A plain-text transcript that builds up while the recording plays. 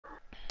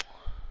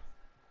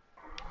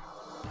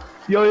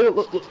Yo,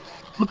 look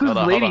at this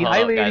lady.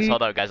 Hi, lady. Guys,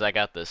 hold up, guys. I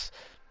got this.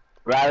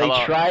 Riley,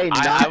 Hello. try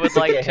not I would to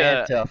like get to.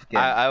 handcuffed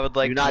again. I would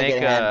like Do to not make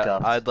get a.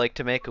 handcuffed. I'd like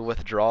to make a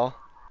withdrawal.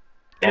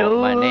 Hey,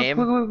 Oh, my look, name.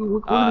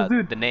 look at this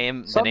dude. The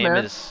name. Sup, The name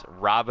man? is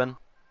Robin.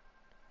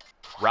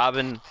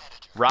 Robin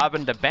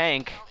the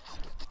bank.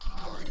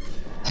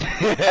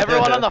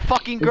 Everyone on the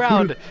fucking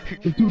ground.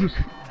 Let's do this.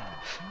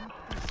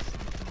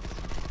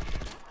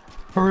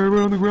 Alright,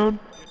 everyone on the ground.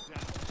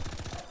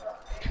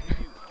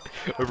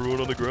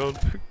 Everyone on the ground.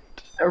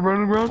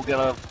 Everyone on the ground. We're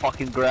gonna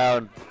fucking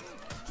ground.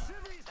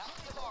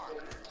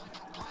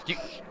 You,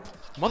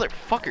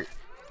 motherfucker.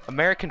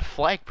 American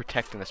flag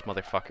protecting this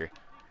motherfucker.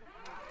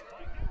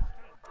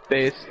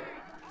 Base.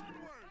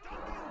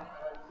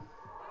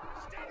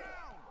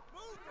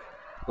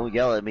 Don't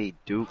yell at me,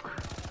 Duke.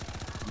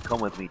 You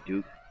come with me,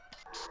 Duke.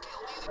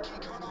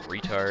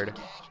 Retard.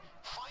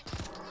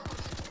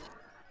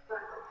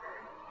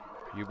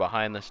 You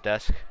behind this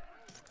desk?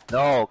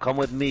 No, come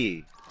with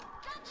me.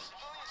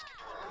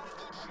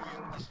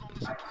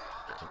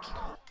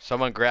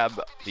 Someone grab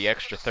the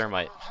extra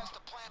thermite.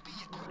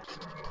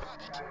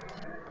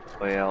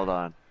 Wait, hold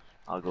on.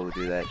 I'll go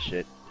do that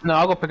shit. No,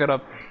 I'll go pick it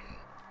up.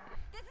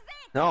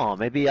 No,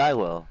 maybe I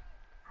will.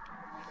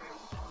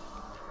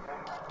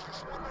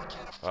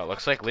 Well, it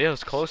looks like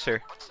Leo's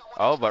closer.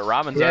 Oh, but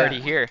Ramen's Yeah.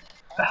 already here.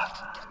 But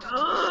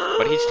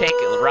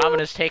Ramen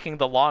is taking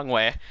the long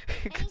way.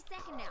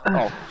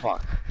 Oh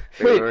fuck.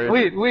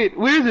 Wait,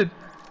 where is it?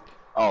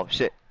 Oh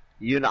shit.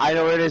 I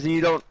know where it is and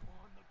you don't.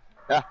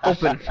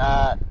 Open.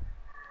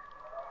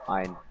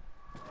 Fine.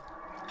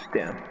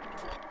 Damn.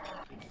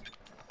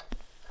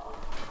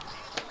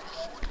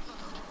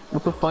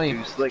 What's so funny?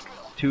 Too slick,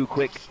 too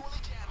quick.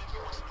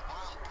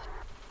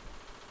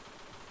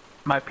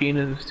 My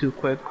penis is too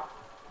quick.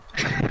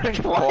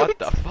 What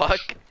the fuck?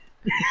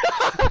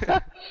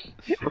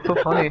 What's so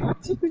funny?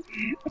 What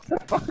the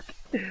fuck?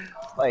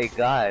 My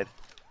god.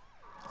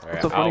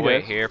 Alright, so funny, I'll wait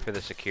guys? here for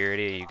the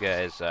security. You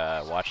guys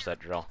watch that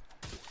drill.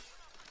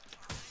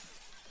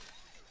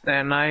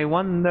 And I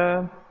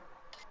wonder.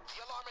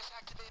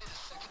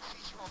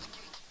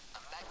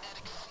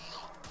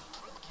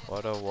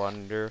 What a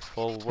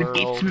wonderful The world.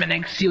 gate's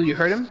magnetic seal. You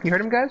heard him? You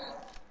heard him, guys?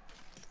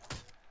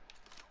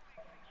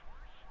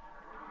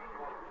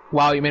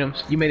 Wow, you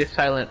made it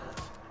silent.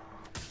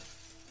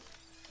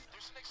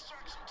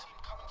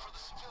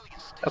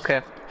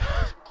 Okay.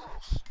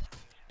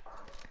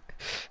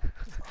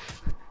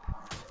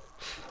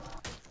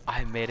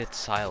 I made it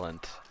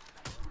silent.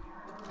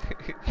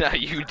 Now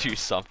you do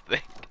something.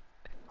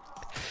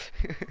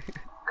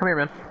 Come here,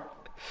 man.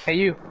 Hey,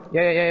 you.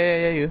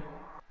 Yeah, you.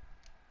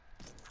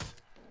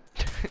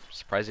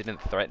 Surprised he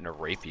didn't threaten to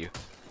rape you.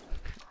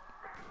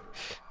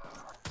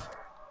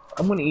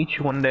 I'm gonna eat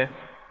you one day.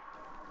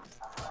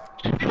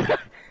 Didn't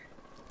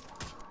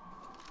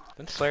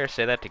Slayer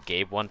say that to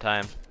Gabe one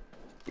time?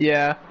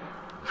 Yeah.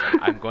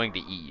 I'm going to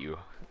eat you.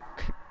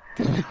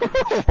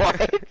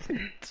 What?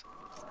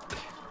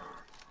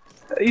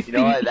 You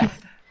know what?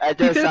 That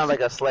does said- sound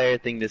like a Slayer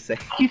thing to say.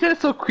 He said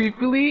it so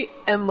creepily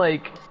and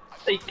like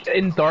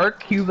in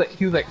dark. He was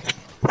like,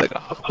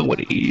 I'm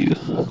gonna eat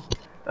you.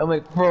 I'm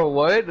like, bro,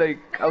 what? Like,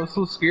 I was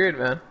so scared,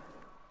 man.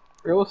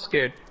 Real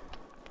scared.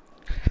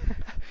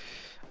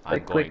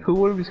 Like, who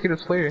would be scared of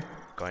Slayer?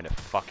 Going to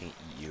fucking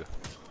eat you.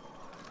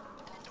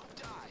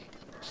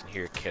 Listen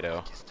here,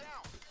 kiddo.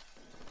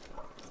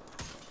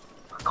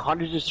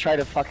 Connor just tried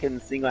to fucking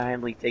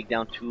single-handedly take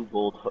down 2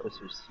 gold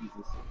hussars.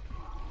 Jesus.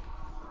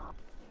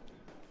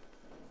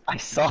 I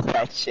saw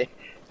that shit.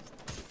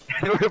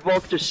 We're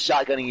both just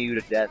shotgunning you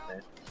to death,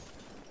 man.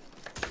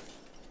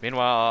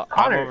 Meanwhile,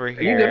 Connor, I'm over are you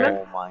here. good, man?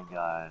 Oh my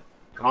god.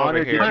 I'm over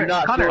Connor, here. did you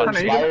not Connor, feel Connor,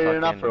 you inspired fucking-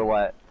 enough or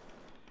what?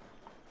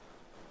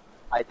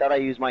 I thought I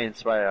used my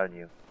inspire on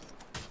you.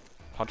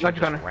 Punching Got you,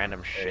 just Connor.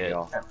 random There you shit.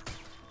 go.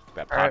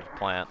 Got Alright. pot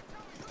plant.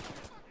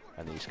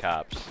 And these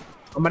cops.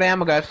 I'm gonna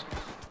ammo, guys.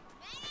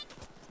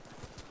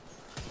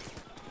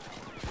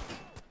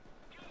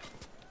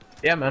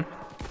 Yeah, man.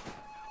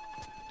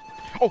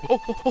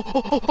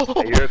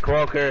 You're a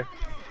croaker.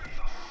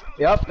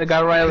 Yep, I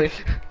got Riley.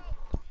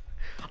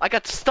 I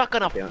got stuck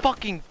on a Yeah.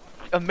 fucking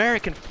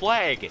American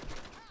flag!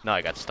 No,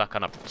 I got stuck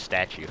on a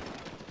statue.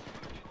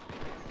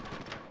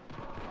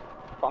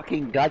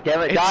 Fucking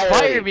goddammit,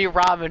 Inspire me,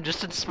 Robin!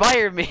 Just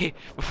inspire me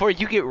before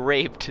you get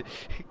raped!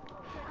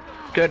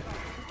 Good.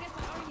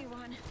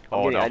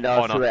 Oh Okay, no, I know,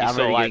 oh it's no, too late. he's I'm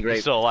still already alive, getting he's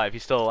raped. still alive,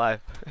 he's still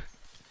alive.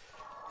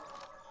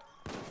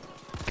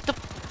 Get the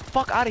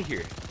fuck out of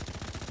here!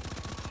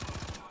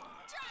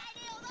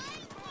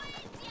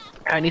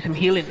 I need some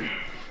healing.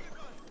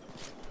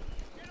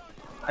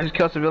 I just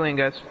killed a civilian,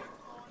 guys.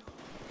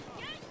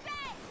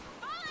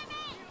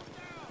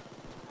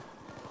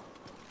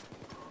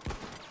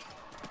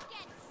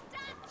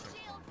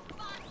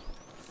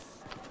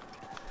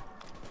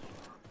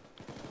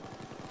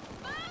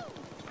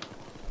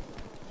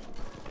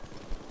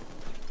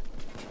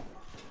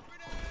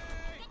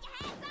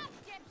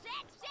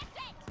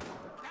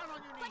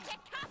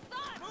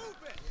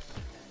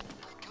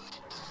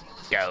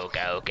 Go,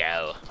 go,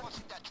 go.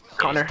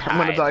 Connor, I'm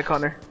gonna die,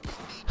 Connor.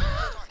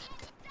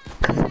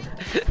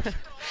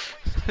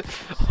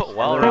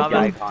 Well, Little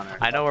Robin, guy, Connor.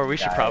 I know where we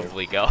should Guy.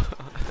 probably go.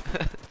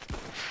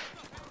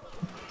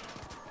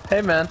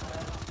 Hey man.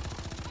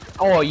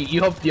 Oh, you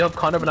help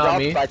Connor, but not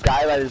me. I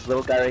died by this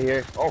little guy right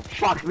here. Oh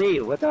fuck me!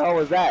 What the hell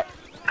was that?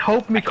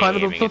 Help me, I hate Connor.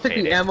 aiming Don't at take the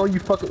Payday. ammo, you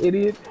fucking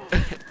idiot.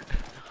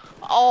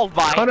 Oh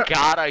my Connor-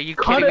 god, are you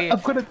Connor, kidding me?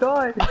 I'm gonna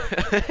die.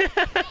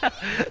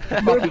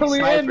 They're Fucking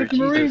pulling in. sniper, It's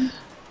Marines. Jesus.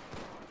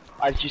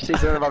 Why did you say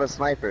something about a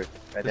sniper? Right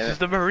This there. is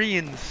the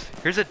Marines.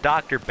 Here's a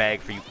doctor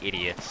bag for you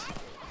idiots.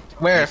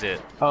 Where? Use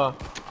it. Oh.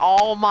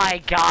 Oh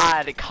my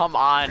god, come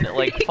on,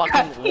 like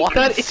fucking He 1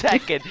 got it.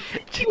 second.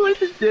 He went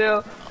to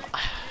jail.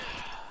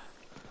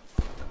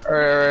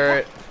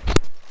 Alright.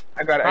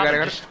 I got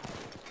Robin, it.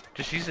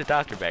 Just use the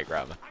doctor bag,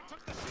 Robin.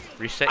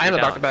 Reset I your am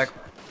a doctor downs. bag.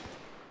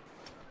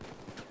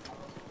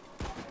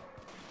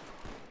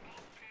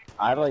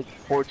 I have like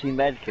 14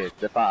 med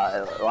kits. If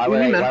why What would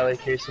do you mean, I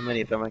carry so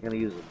many if I'm not gonna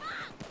use them?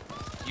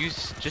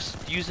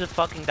 Just use a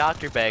fucking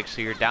doctor bag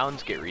so your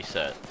downs get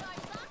reset.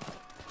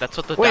 That's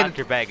what the Wait.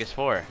 doctor bag is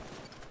for.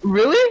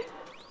 Really?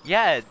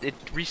 Yeah, it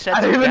resets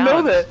I didn't your even know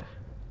downs. that.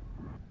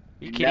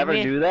 You You kidding never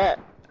me? knew that?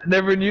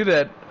 Never knew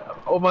that.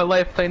 All my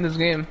life playing this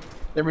game.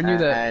 Never knew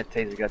that.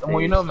 Taser got The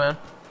more you know, man.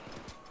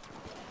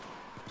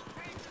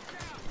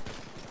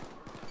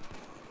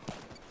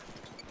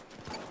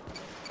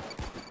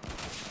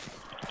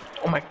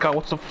 Oh my god,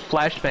 what's the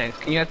flashbangs?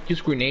 Can you have to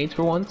use grenades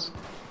for once?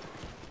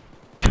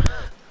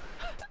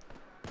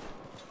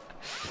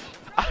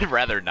 I'd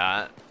rather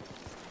not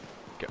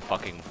get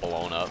fucking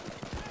blown up.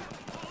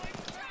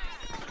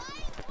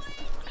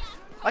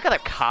 I like how the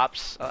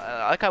cops.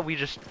 I like how we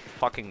just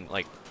fucking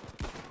like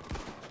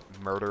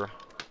murder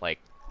like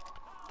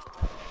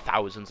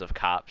thousands of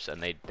cops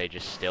and they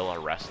just still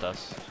arrest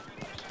us.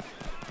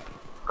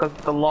 Because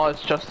the law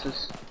is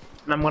justice.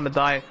 And I'm gonna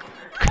die.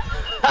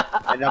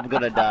 And I'm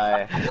gonna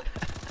die.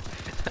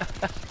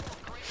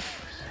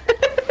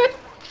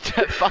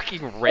 That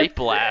fucking rape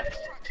laugh.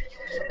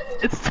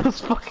 It's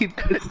those fucking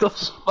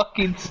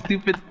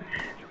stupid.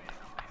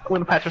 I'm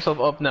gonna patch myself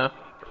up now.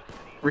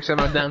 Reset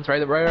my downs,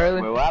 right,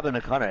 Riley? Wait, what happened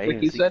to Connor? I Like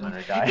didn't you see said?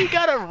 Connor He die.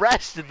 got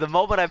arrested the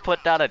moment I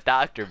put down a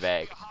doctor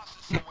bag.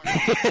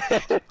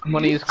 I'm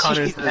gonna use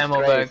Connor's Jesus ammo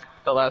Christ. bag,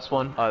 the last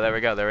one. Oh, there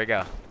we go, there we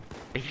go.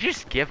 Did you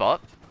just give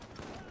up?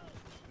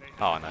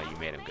 Oh no, you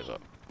made him give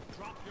up.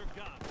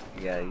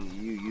 Yeah,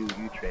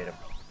 you trade him.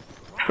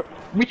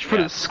 Reach for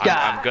Yeah, the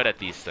sky. I'm good at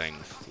these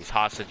things. These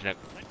hostage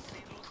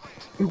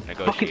You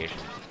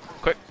negotiations.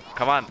 Quick,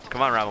 come on,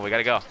 Robin, we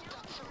gotta go.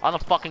 On the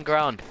fucking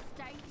ground.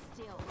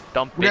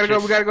 Dumb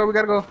bitches. We gotta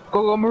go.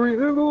 Go, go, Marie.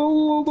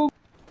 Go.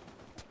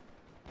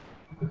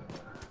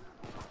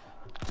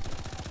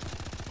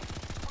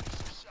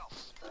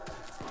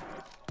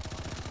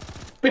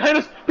 Behind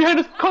us!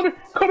 Connor!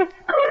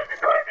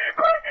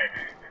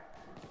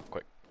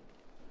 Quick.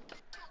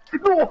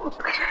 No!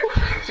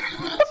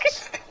 Fucking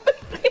stupid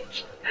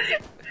bitch!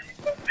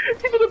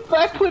 He did a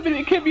backflip and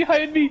it came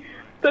behind me!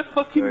 That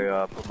fucking...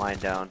 Sorry, put mine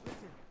down.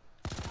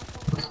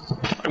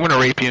 I'm gonna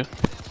rape you.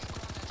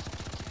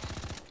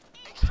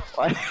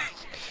 What?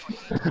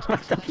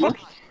 What the fuck?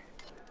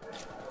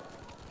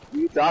 Who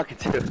are you talking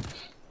to?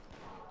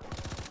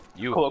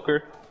 You.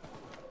 Cloaker.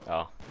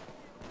 Oh.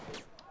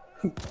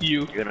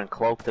 You. You're gonna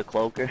cloak the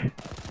cloaker? I'm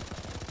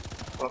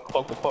gonna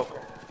cloak the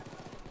cloaker.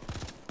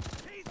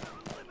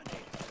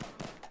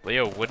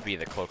 Leo would be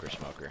the cloaker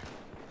smoker.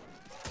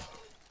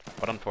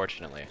 But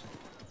unfortunately,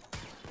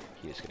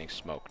 he is getting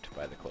smoked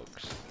by the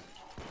cloaks.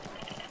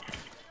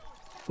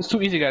 It's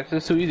too easy, guys.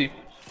 It's too easy.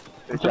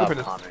 Good Sorry job, for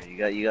this.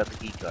 Connor. You got the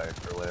key card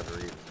for whatever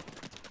reason.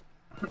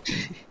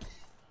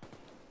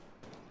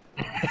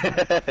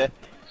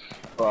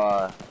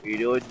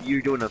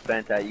 You're doing a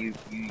fantastic. You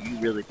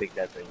really picked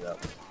that thing up.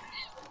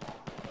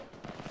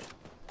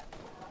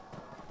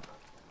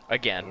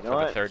 Again, You know for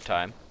the what? third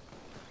time.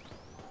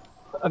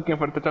 Again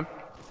for the time.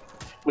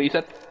 What you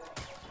said?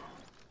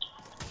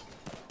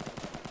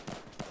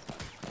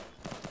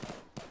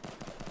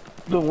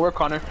 Doing work,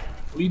 Connor.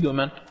 What are you doing,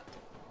 man?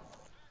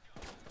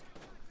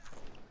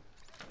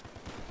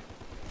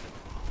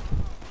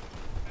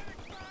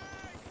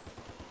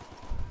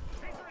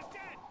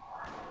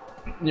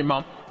 Your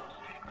mom.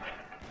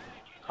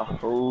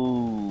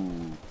 Oh.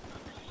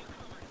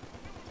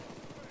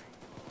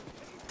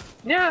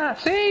 Yeah,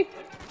 see?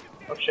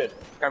 Oh shit.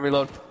 Gotta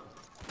reload.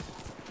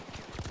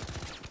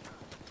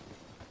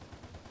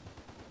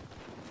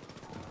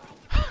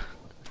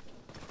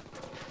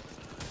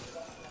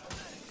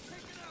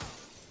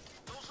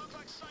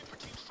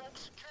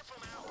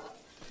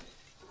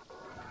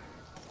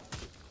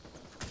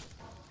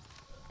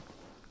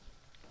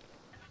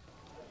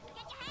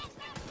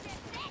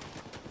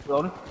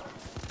 Reloading.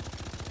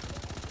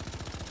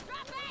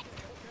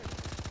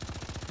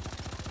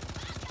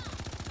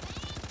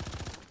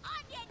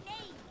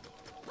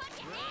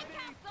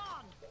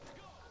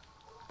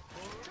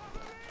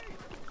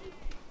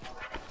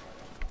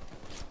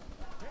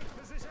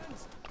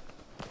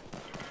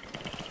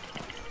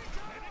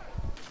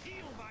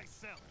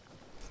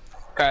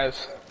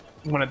 Guys,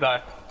 I'm gonna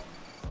die.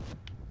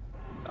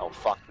 Oh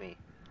fuck me.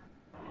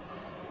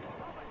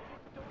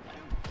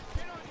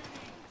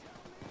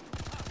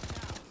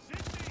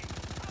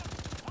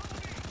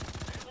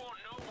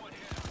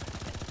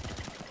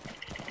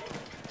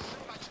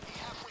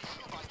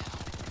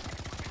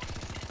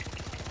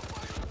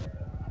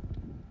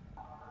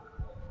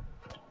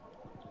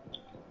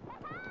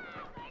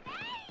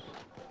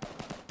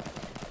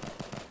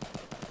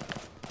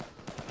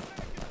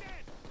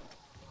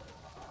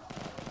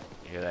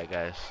 hear that,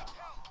 guys?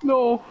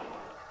 No.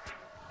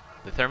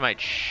 The thermite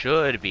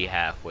should be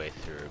halfway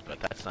through, but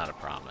that's not a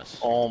promise.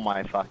 Oh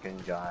my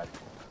fucking god.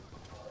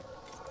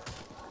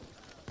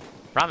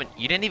 Ramen,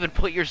 you didn't even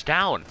put yours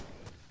down.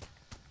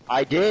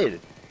 I did.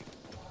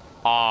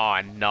 Oh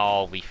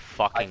no, we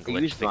fucking I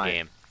glitched used the mine.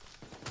 game.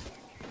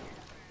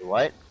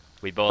 What?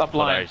 We both Stop put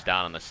lying. ours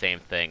down on the same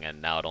thing,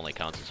 and now it only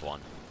counts as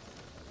one.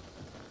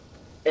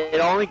 It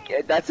only.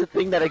 That's a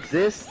thing that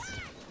exists?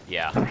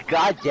 Yeah,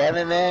 God damn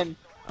it, man.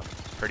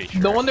 pretty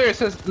sure. No wonder it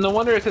says. No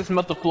wonder it says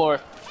melt the floor.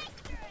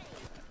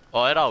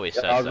 Well, it always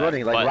says I was that.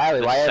 wondering, like, but Riley,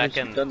 the why haven't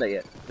second, you done that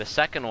yet? The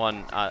second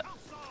one,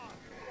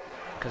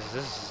 because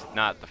this is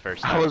not the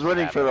first time. I was it's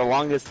wondering for happened. the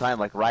longest time,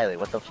 like, Riley,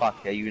 what the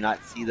fuck? Do you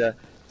not see the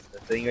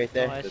thing right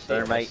there? Oh, I the see it, I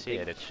thermite see thing?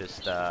 it. It's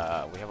just,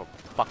 we have a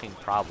fucking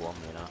problem,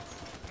 you know?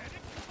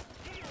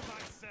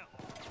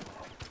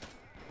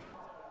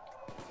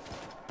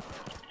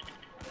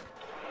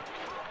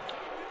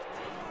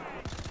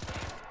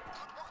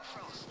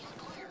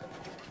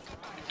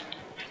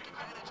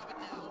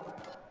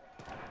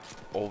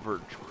 Over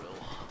drill.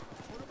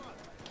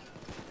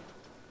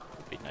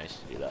 Be nice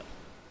to do that.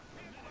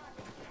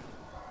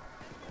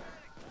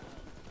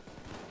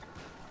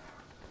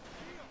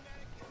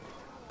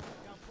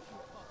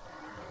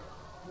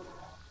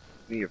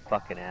 Give me your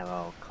fucking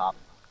ammo,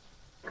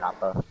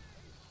 coppa.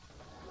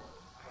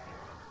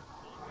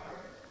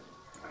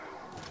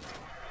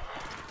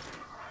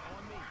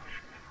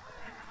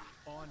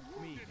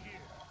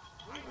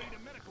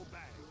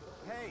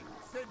 Hey,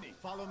 Sydney,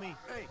 follow me.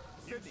 Hey,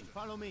 Sydney,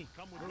 follow me.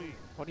 Come with me.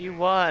 What do you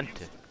want?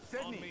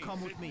 Sydney,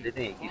 come with me.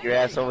 Sydney, get your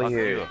ass over Fuck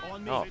here. you.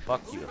 Oh,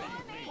 fuck you.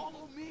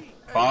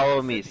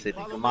 Follow me,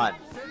 Sydney, come on.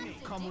 Sydney,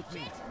 come with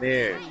me. Come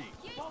here.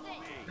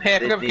 Hey, I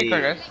forgot to Sydney. kick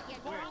her, guys.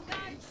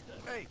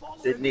 Hey,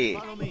 Sydney,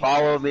 follow me.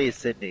 follow me,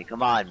 Sydney.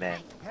 Come on, man.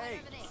 Hey,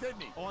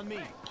 Sydney, on me.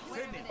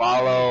 Sydney,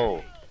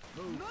 Follow.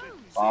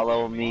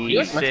 Follow me. You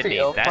like Sydney,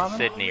 Mexico, that's Ramen?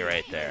 Sydney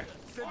right there.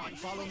 Sydney,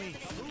 follow me.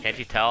 Can't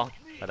you tell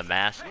by the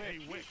mask?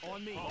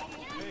 On me.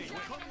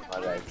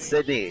 Alright,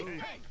 Sydney.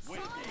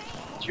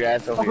 Get your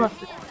ass over here,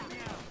 Sydney.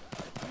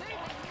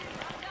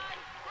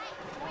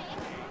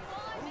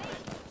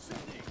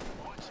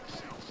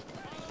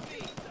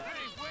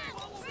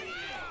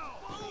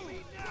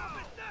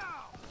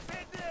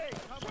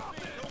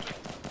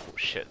 Oh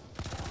shit.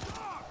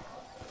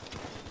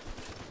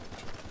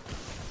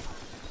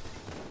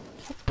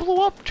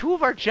 Blew up two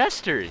of our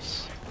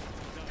jesters.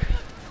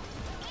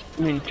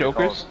 You mean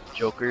jokers? Oh,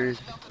 Jokers.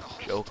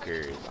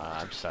 Jokers.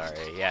 I'm sorry.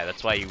 Yeah,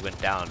 that's why you went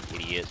down,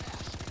 idiot.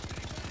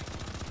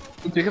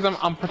 It's because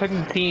I'm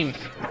protecting the team.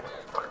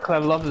 Cause I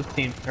love this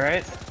team,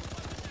 alright?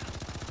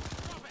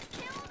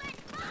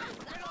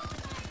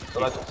 So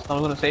like,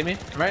 someone's gonna save me,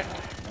 right?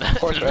 Of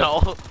course, right?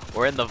 No,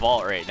 we're in the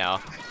vault right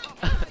now.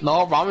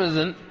 No, Ramen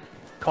isn't.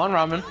 Come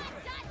on, Ramen.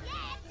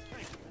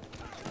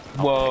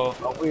 Whoa.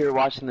 Oh, we were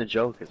watching the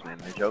Jokers, man.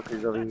 The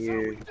Jokers over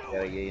here.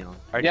 Yeah, you know.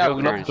 Our Yeah,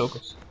 jokers. we love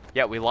jokers.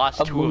 Yeah, we lost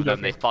A two blue of them.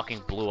 joker. They fucking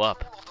blew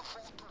up.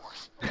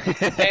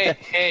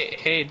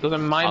 Hey, those are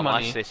my Unless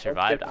money. they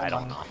survived, I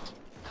don't know.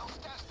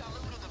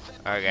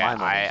 Okay, My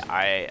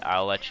money.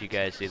 I'll let you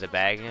guys do the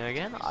bagging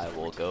again. I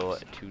will go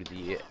to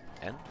the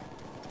end.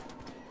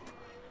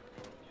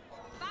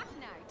 Fuck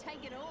no,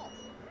 take it all.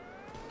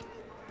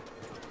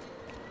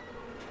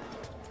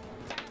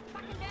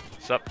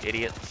 What's up,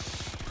 idiots?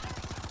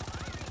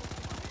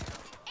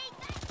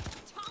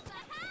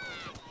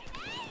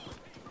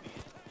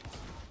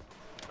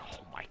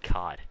 Oh my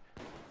god.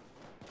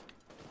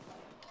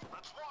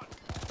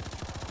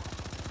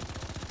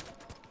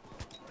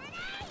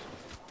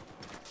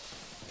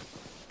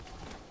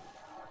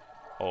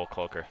 Oh,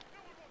 cloaker.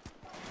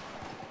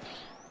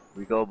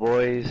 We go,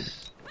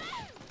 boys.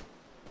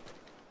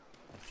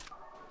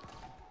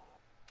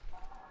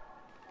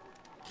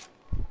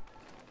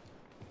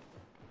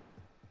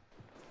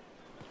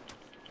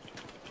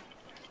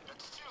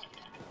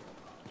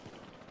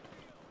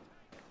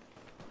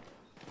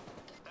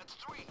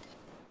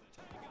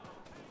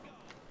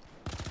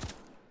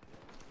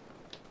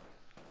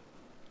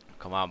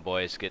 Come on,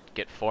 boys, get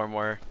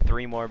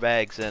three more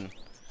bags in.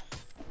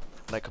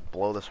 And I could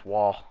blow this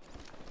wall.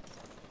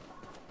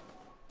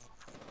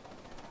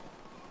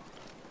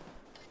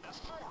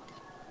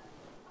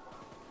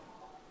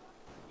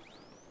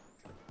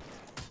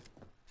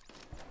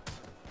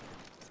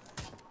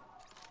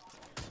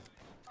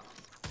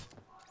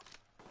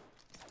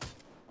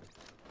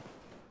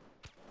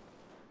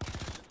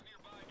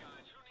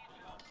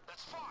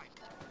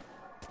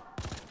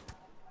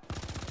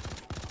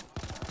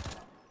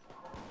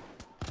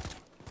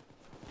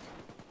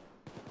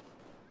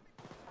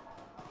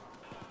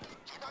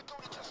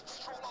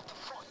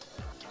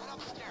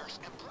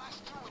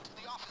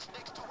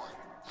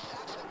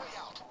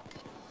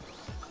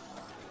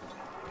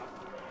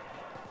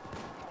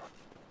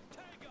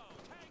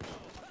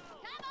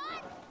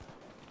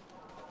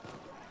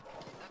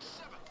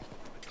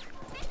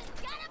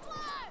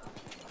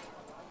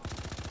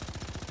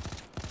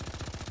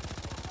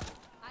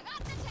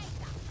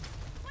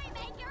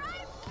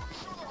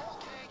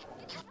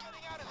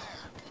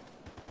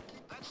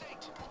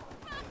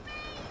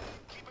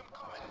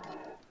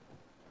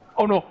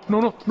 Oh no, no,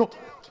 no, no.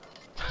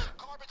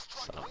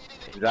 Son of a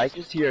bitch. Did I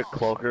just hear a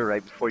cloaker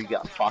right before you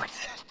got fucked?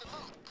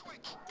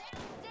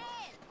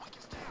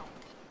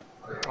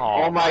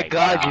 Oh my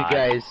god, you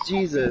guys,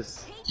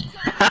 Jesus.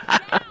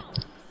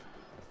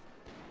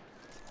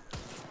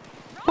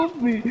 Help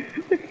me.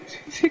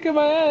 He's kicking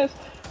my ass.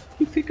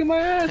 He's kicking my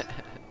ass.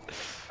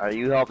 Alright,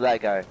 you help that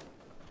guy.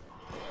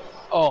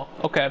 Oh,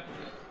 okay.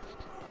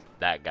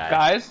 That guy.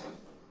 Guys?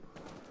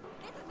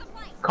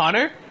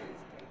 Connor?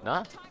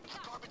 Nah.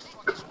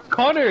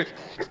 Connor!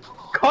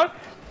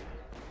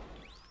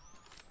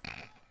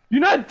 You're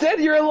not dead,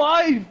 you're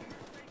alive!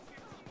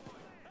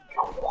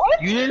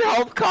 What? You didn't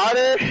help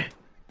Connor?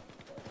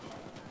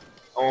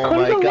 Oh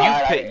Connor's my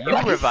alive.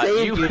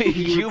 god.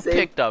 You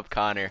picked up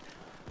Connor.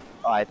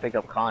 Oh, I picked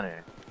up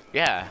Connor.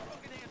 Yeah.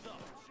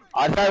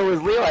 I thought it was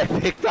Leo I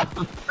picked up.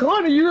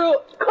 Connor,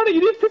 Connor,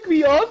 you didn't pick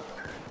me up?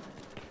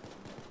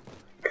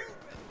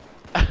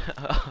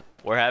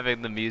 We're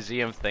having the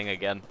museum thing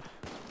again.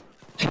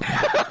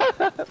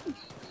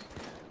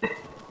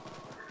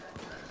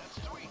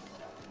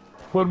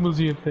 What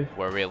museum thing?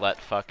 Where we let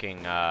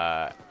fucking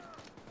Oh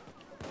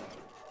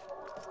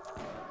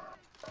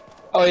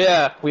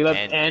yeah, we let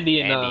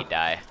Andy and Andy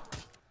die.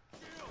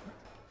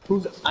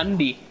 Who's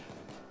Andy?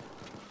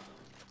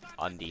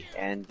 Andy.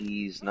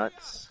 Andy's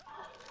nuts.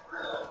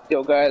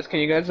 Yo guys,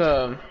 can you guys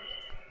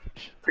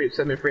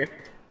set me free?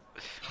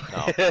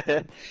 No.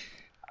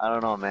 I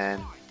don't know,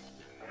 man.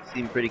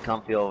 Seem pretty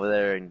comfy over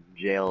there in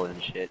jail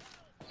and shit.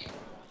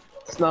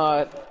 It's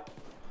not.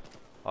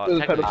 Well, There's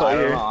a technically- pedophile I don't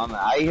here. know.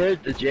 I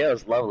heard the jail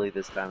is lovely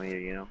this time of year,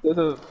 you know.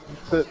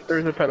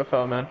 There's a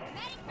pedophile, man.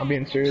 I'm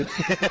being serious.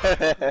 You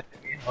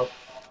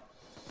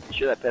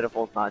sure that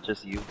pedophile's not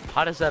just you?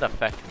 How does that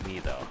affect me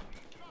though?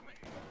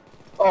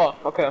 Oh,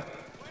 okay.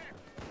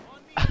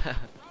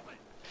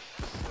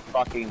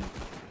 Fucking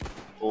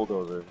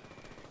bulldozer.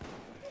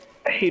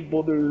 I hate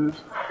boulders.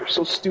 They're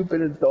so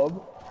stupid and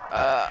dumb.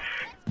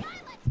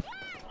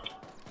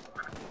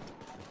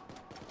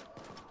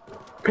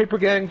 Paper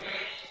gang.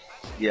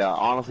 Yeah,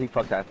 honestly,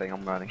 fuck that thing.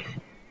 I'm running.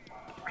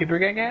 Paper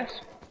gang ass?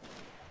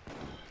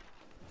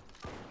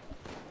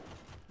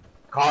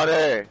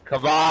 Connor,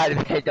 come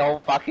on!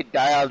 Don't fucking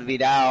die on me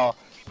now.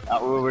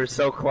 We're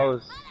so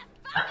close.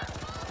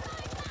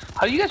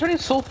 How are you guys running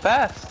so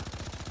fast?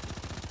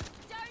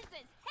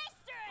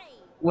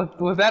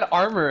 With that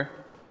armor?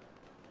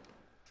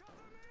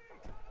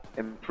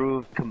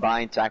 Improved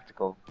combined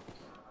tactical.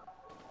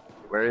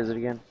 Where is it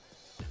again?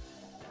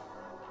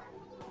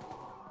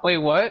 Wait,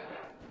 what?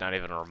 Not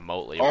even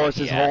remotely. Oh, what it's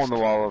he this hole in asked. the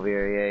wall over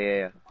here.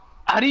 Yeah.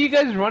 How do you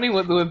guys running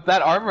with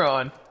that armor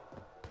on?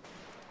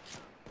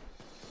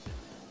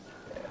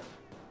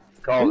 It's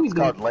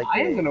called leg I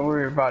ain't day. gonna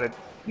worry about it.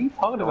 What are you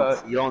talking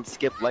about? You don't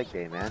skip leg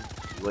day, man.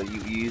 What,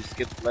 you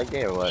skip leg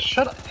day or what?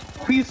 Shut up.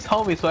 Please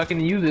tell me so I can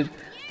use it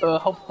to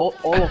help all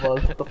of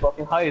us with the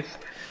fucking heist.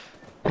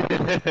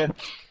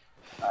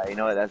 You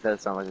know what? That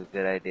does sound like a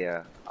good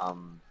idea.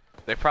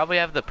 They probably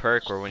have the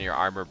perk where when your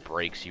armor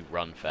breaks, you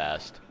run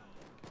fast.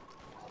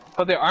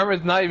 But their armor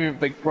is not even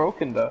like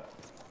broken though.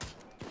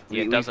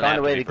 Yeah, it we doesn't found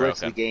have a to way be to glitch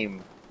broken. the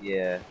game.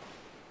 Yeah.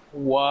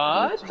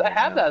 What? I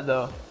have that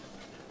though.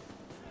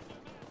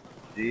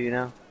 Do you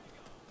know?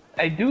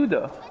 I do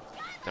though.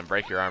 Then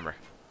break your armor.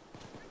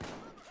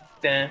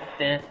 Dun,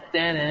 dun,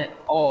 dun, dun.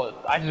 Oh,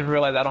 I just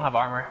realized I don't have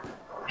armor.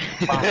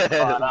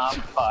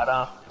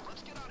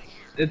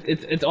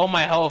 It's all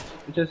my health.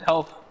 It's just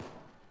health.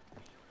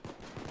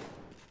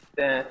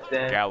 Dun,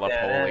 dun, Gallop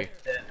dun, holy.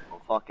 dun.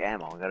 Well, fuck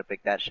ammo. I gotta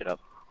pick that shit up.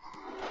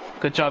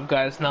 Good job,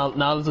 guys. Now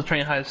there's a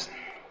train heist.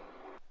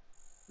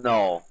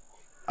 No.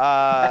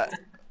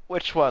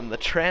 Which one? The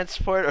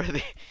transport or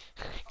the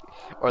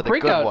or the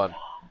Breakout. good one?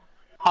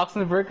 Hawks in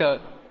the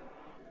breakout.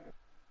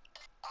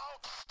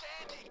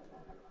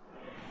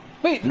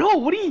 Wait, no,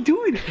 what are you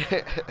doing?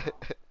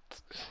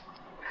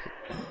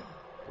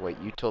 Wait,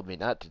 you told me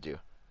not to do.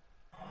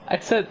 I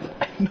said,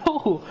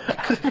 no,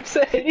 I never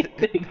said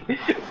anything.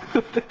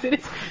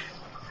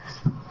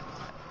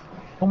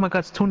 Oh my god,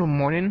 it's 2 in the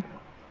morning?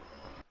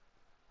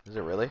 Is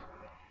it really?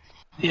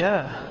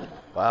 Yeah. I think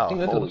Wow. that's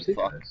what Holy I'm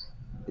fuck.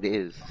 It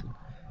is.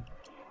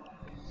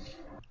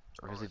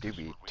 Or does it do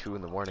be 2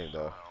 in the morning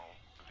though?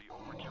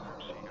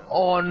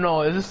 Oh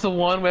no, is this the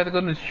one we have to go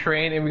on the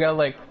train and we gotta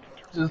like,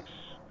 just...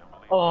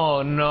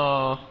 Oh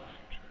no.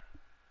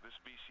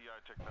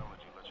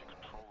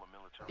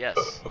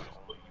 Yes.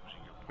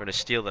 We're gonna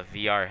steal the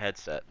VR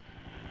headset.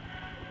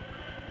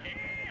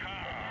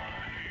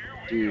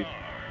 Dude,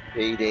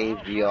 Payday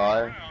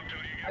VR.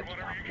 I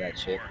can't do that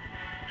shit.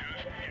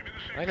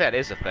 I think that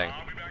is a thing.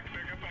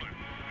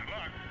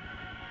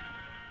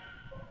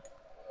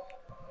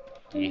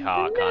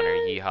 Yeehaw, Connor,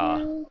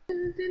 yeehaw.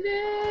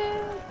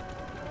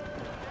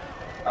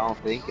 I don't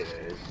think it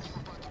is.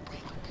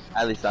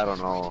 At least I don't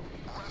know.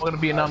 We're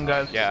gonna be numb,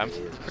 guys. Yeah, I'm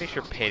pretty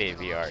sure Payday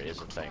VR is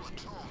a thing.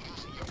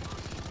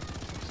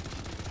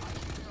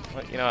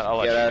 Well, you know what, I'll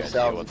let Get you guys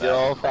deal ourselves with a good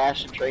that.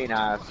 old-fashioned train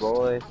ass,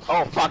 boy.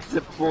 Oh fuck!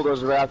 The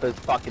bulldozer right out the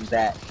fucking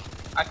bat.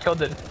 I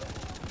killed it.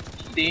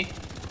 See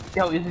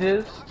how easy it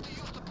is?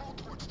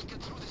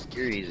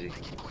 You're easy.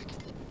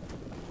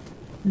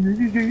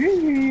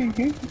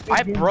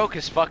 I broke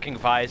his fucking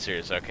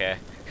visors, okay?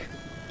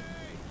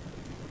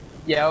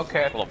 Yeah,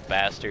 okay. Little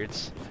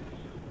bastards.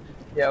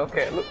 Yeah,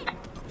 okay. Look.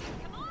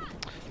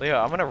 Leo,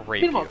 I'm gonna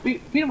rape Beat him you. up,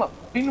 beat him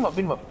up, beat him up,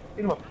 beat him up,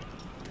 beat him up.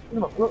 Beat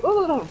him up. Look.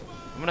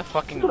 I'm gonna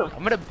fucking,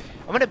 I'm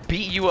gonna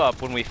beat you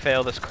up when we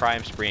fail this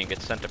crime spree and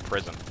get sent to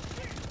prison.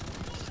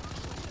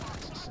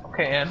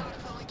 Okay, and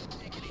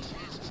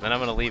Then I'm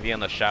gonna leave you in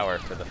the shower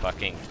for the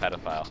fucking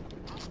pedophile.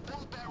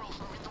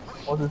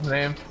 what's his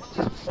name?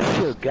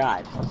 Oh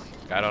God.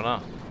 I don't know.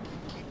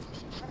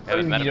 What do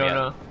Haven't you met mean you him don't yet.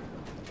 know?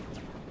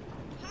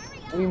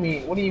 What do you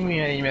mean? What do you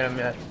mean you met him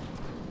yet?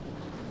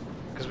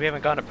 Because we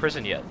haven't gone to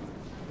prison yet.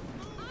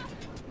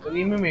 What do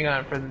you mean we got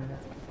in prison?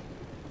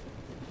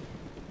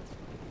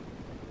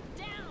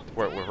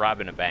 We're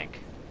robbing a bank.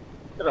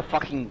 Got a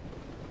fucking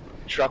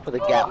truck with a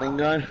Gatling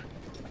gun?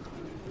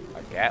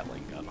 A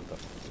Gatling gun. What the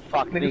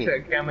Fuck Nigga me.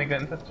 said Gatling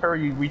gun. That's her,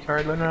 you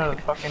retard. Learn how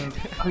to fucking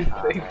Oh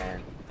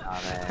man.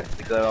 Oh man.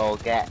 The good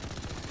old Gat.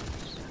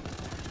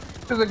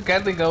 Because a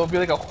Gatling gun would be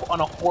like on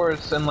a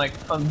horse and like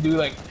some dude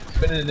like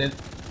spinning it.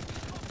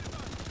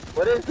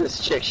 What is this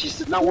chick? She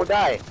said not one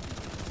die.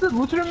 Is this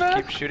Luchador mask?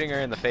 Keep shooting her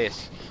in the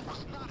face.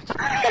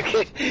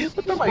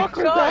 What the my fuck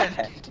was God.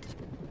 that?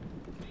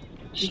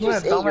 She You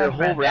just wanna ate your dumbass whole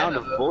bandana, round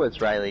of though.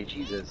 bullets, Riley.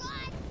 Jesus.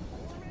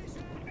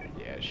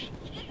 Yeah,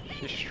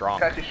 she's strong.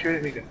 Try to shoot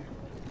at me.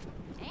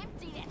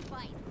 Empty this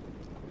place.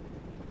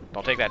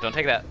 Don't take that. Don't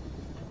take that.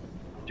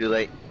 Too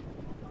late.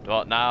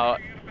 Well, now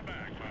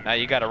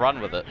you gotta run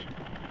with it.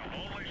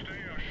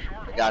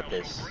 I got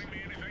this.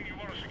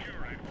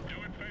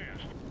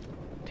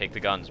 Take the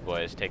guns,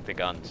 boys. Take the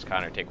guns.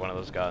 Connor, take one of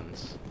those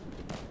guns.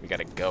 We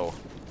gotta go.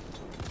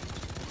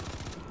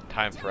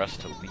 Time for us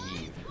to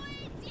leave.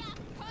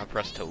 Time for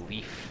us to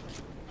leave.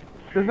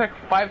 There's like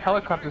 5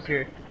 helicopters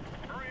here.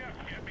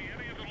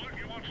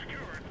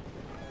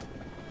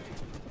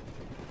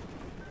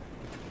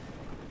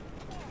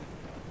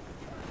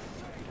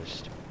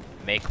 Just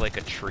make like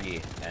a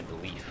tree and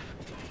leaf.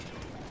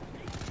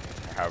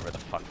 Or however the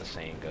fuck the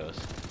saying goes.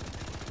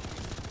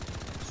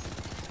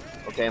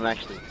 Okay, I'm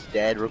actually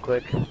dead real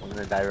quick. I'm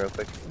gonna die real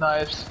quick.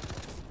 Nice.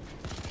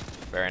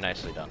 Very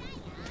nicely done.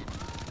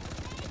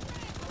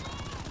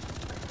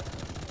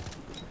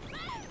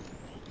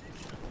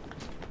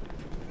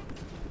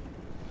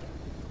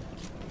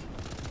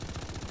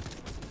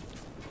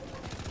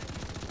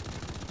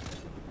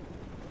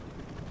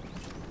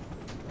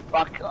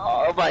 Fuck.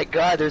 Oh my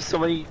God, there's so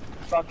many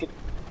fucking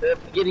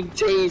getting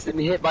tased and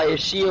hit by a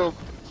shield.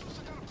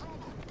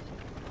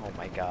 Oh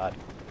my god.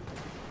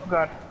 Oh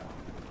god.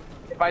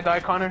 If I die,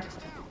 Connor.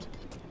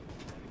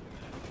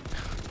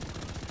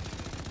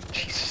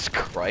 Jesus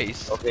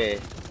Christ. Okay.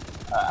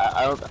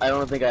 I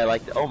don't think I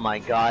like it. Oh my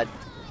God.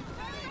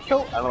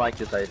 Kill. I don't like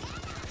this ice.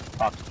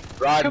 Fuck.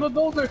 Kill the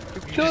Run. dozer.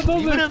 You Kill just the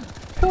leaving dozer. him?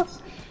 Kill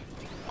us.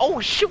 Oh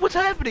shit, what's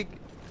happening?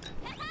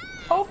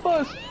 Help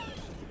us.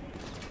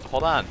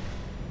 Hold on.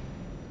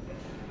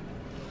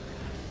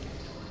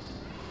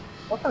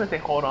 What can I say?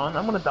 Hold on.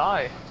 I'm gonna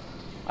die.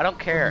 I don't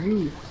care.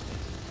 You.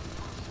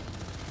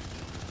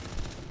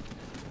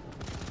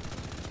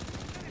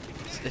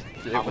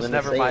 It I'm was gonna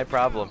never say my it.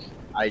 problem.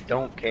 I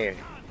don't care.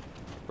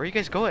 Where are you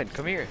guys going?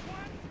 Come here.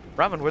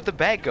 Robin, where'd the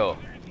bag go?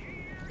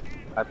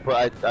 I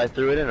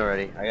threw it in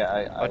already.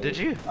 Oh, did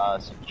you?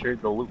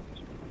 Secured the loot.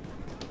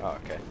 Oh,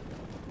 okay.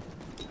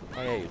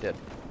 Oh yeah, you did.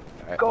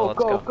 Alright, Go, well, let's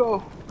go,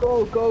 go,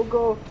 go, go,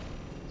 go.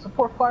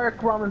 Support fire,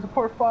 Ramen,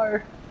 support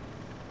fire.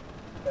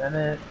 Dun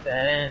it,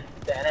 dun it,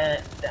 dun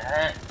it, dun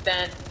it,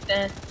 dun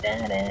it,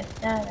 dun it,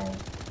 dun it.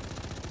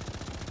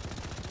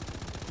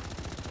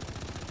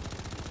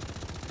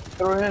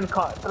 Throw it in,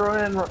 throw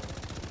it in.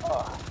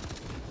 Oh.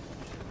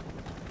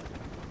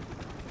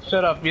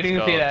 Shut up, you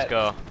didn't say that. Let's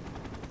go.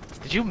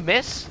 Did you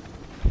miss?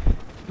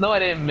 No, I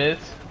didn't miss.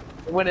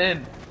 It went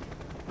in.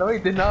 No,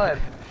 it did not.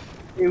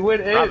 It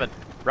went in. Robin,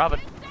 Robin,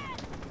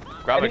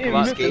 Robin, didn't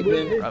come on. miss it, it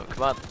went in. Robin,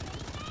 come on.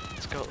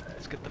 Let's go.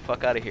 Let's get the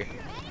fuck out of here.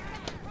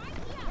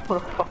 I'm gonna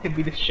fucking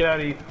beat the shit out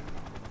of you.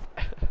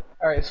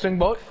 Alright, swing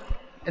boat.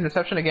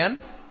 Interception again.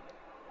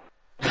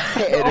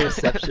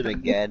 Interception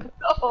again.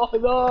 No,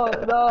 no,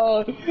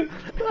 no,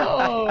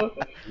 no.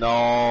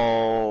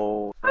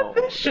 No. Not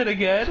this shit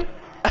again.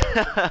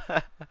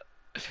 I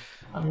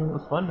mean, it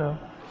was fun though.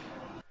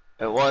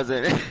 It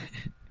wasn't.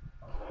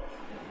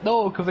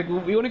 No, cause like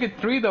we only get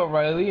 3 though,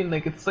 Riley, and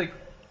like it's like.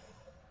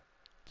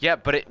 Yeah,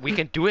 but we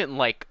can do it in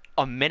like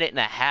a minute and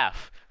a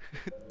half.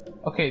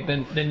 Okay,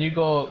 then you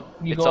go,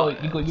 you It's go, all-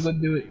 you go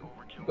do it.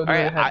 You go do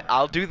Alright, it.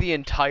 I'll do the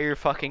entire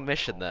fucking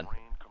mission then.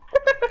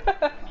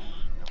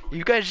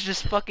 You guys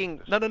just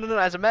fucking no.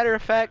 As a matter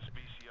of fact,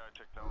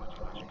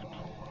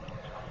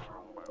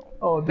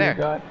 Oh dear there.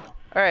 God,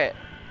 all right.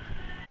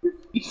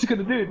 he's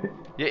gonna do it.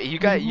 Yeah,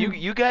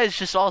 you guys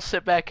just all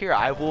sit back here.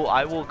 I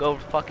will go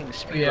fucking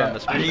speed Yeah. run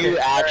this Are mission. you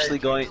actually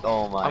going?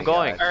 Oh my I'm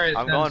going. God. Alright,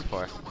 I'm then. going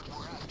for it.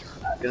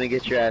 I'm gonna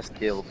get your ass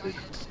killed, dude.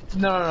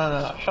 No,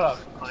 shut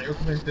up. Connor, you're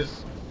committed.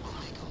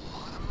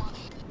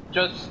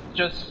 Just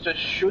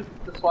shoot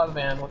the SWAT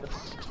van with it.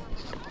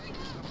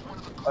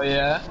 Oh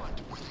yeah?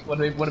 What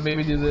did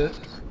baby do this?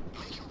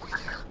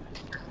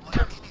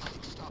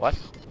 What?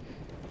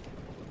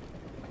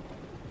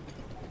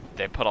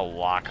 They put a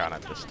lock on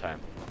it this time.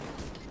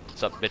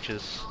 What's up,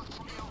 bitches?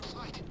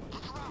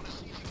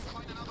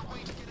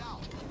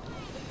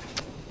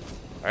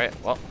 Alright,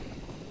 well.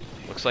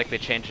 Looks like they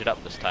changed it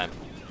up this time.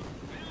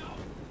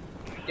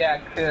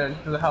 Yeah, there's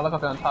a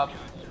helicopter on top.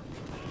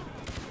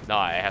 No,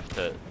 I have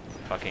to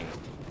fucking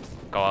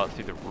go out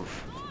through the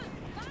roof.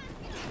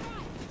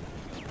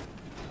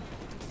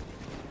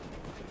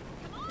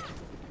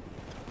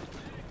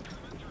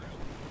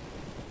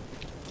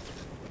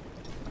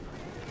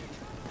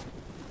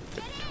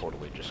 Could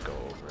totally just go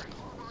over.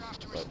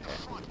 But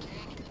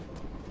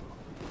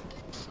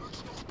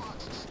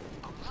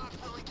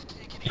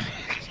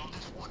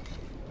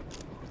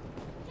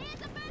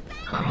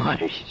Why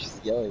are you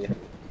just yelling?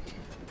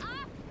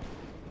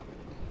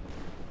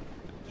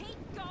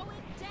 Keep going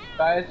down.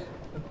 Guys,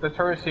 the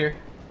turret's here.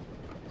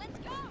 Let's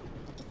go.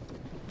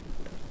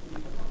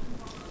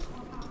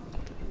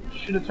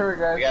 Shoot the turret,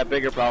 guys. We got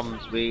bigger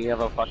problems. We have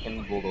a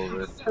fucking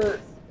bulldozer.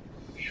 Turret.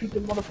 Shoot the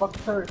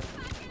motherfucking turret.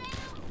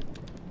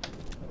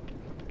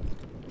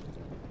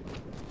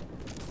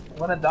 I'm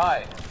gonna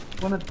die. I'm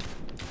gonna.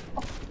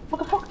 Oh, what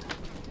the fuck?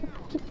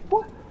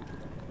 What?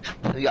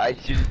 Yeah,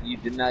 you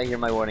did not hear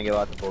my warning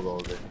about the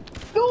bulldozer.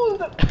 No,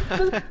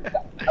 I'm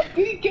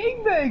getting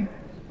gangbanged.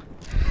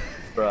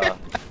 Bruh.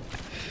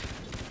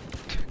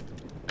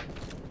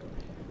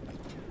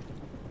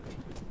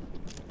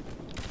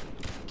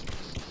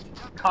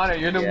 Connor,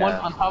 you're the Yeah. one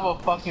on top of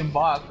a fucking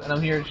box, and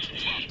I'm here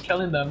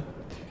killing them.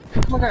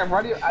 Oh my god, I'm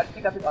ready. I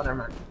think oh, never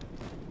mind.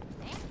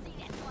 Empty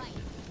that place.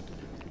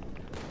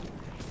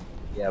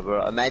 Yeah,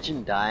 bro.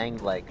 Imagine dying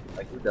like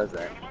who does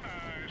that?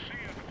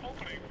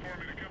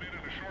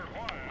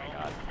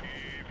 God.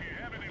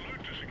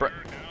 Bruh,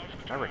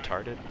 am I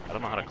retarded? I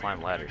don't know how to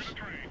climb ladders.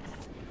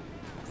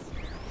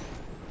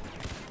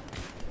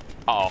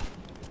 Uh oh.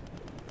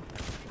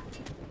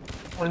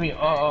 What do you mean?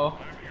 Uh-oh.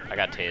 I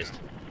got tased.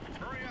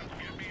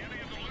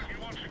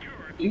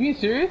 You being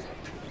serious?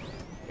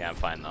 Yeah, I'm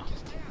fine though.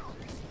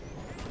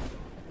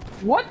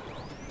 What?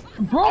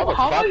 Bro, the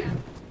how fuck? am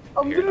I?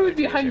 I'm Here, literally another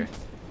behind.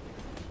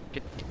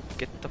 taser.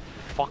 Get the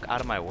fuck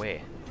out of my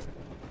way.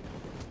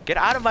 Get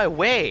out of my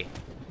way!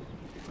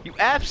 You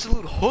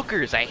absolute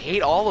hookers! I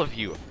hate all of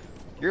you.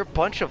 You're a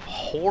bunch of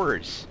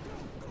whores.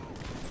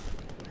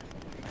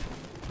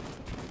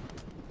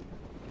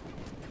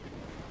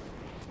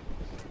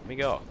 Let me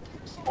go.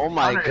 Oh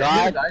my Connor,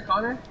 god! You gonna die,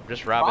 Connor? I'm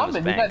just robbing this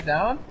You bank. got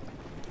down?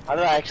 How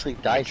did I actually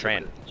die?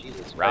 train. So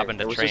Jesus Robbing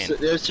Christ. the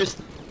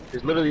train.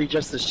 There's literally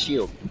just a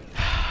shield.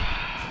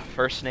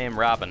 First name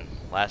Robin,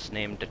 last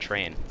name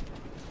Detrain.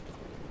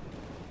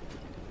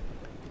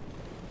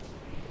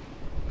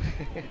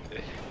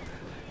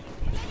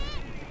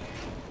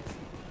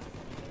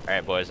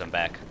 Alright boys, I'm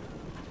back.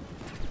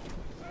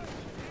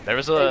 There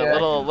was a Hey, guys.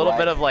 little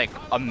bit of like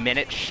a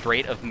minute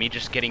straight of me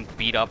just getting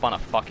beat up on a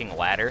fucking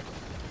ladder.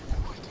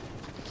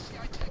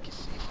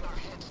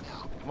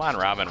 Come on,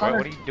 Robin, Connor,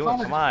 what are you doing?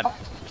 Connor, Come on.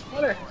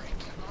 Connor.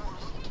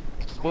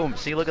 Boom,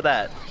 see, look at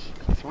that.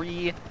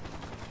 Three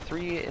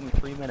in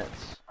 3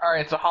 minutes.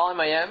 Alright, so Holland,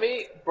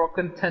 Miami,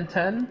 Brooklyn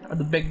 1010, or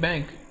the Big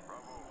Bank?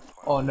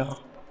 Oh no.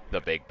 The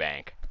big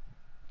bank.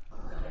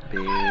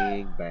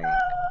 Big bang.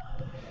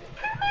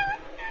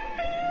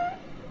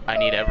 I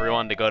need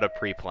everyone to go to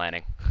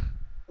pre-planning.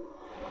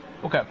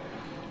 Okay.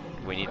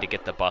 We need to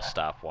get the bus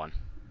stop one.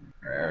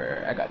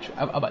 I got you.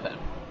 I'll buy that.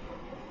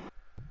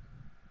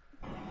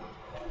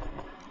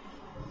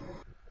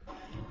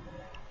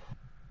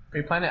 Are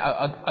you planning?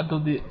 I'll do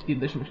the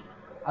addition.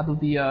 I'll do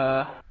the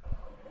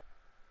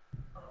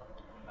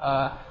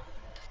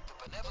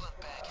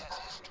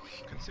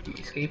the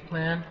escape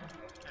plan.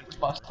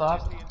 Bus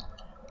stop.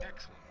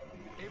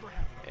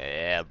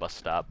 Yeah, bus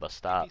stop, bus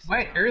stop.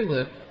 My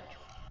airlift.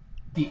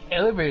 The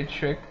elevator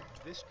trick.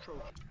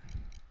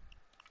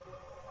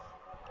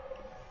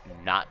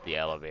 Not the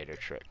elevator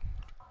trick.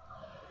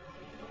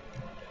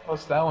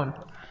 What's that one?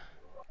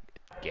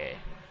 Gay.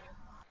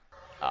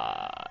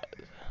 We're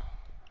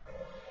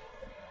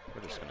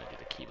just gonna do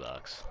the key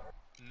box.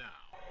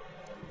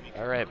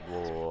 Alright,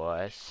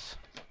 boys.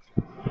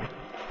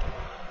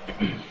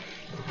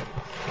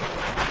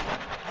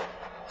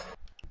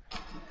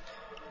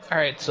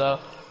 Alright, so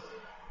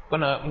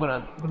I'm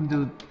gonna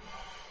do.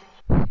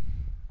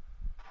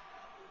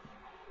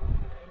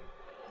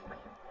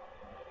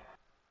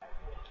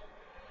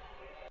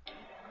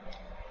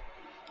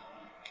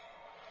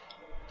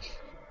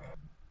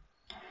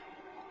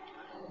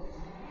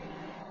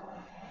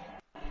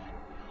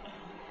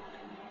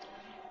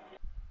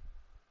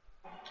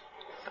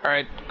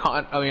 Alright,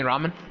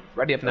 ramen.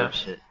 Ready up now. Oh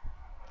shit.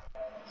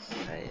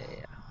 Yeah.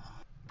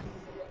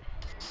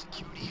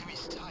 Security here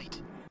is tight.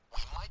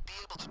 We might be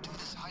able to do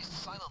this heist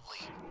silently,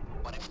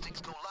 but if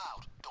things go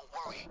loud, don't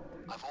worry.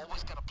 I've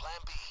always got a plan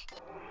B.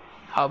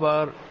 How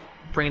about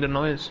bring the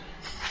noise?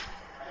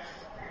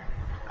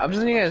 I'm just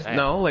letting you guys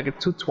know, like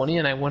it's 2:20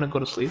 and I want to go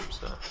to sleep.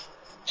 So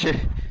Should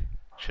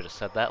have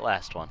said that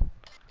last one.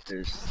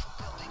 There's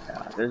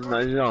Yeah, there's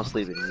no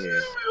sleeping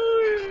here.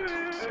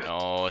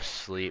 No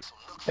sleep.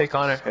 Hey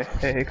Connor,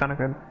 hey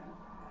Connor.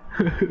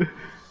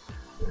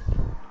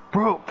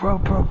 bro,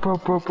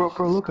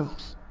 look him.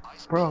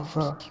 Bro.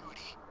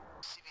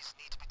 Cities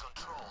need to be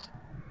controlled,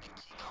 and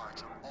key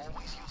cards are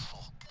always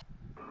useful.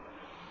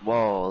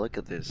 Whoa, look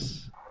at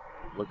this.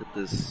 Look at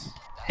this.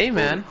 Hey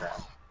man.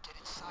 Get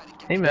inside and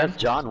get Hey Is man. that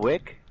John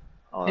Wick?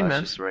 Oh, Hey, that's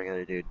man. just a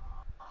regular dude.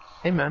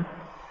 Hey man.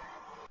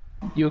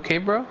 You okay,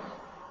 bro?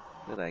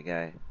 Look at that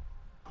guy.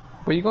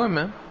 Where you going,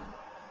 man?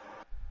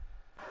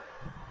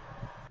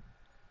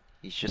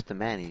 He's just a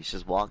man. He's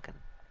just walking.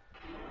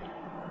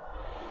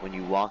 When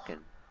you walking,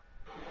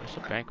 Where's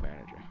the bank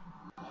manager?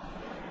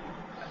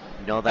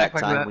 you know that Act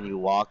like time that. when you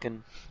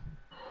walking.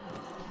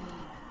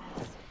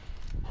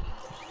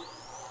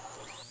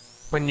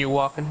 When you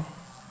walking?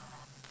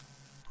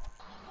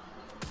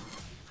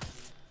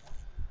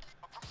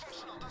 A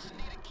professional doesn't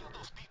need to kill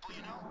those people,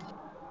 you know?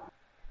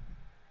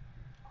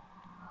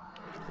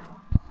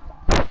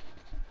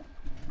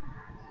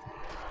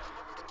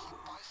 Remember to keep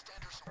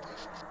bystanders away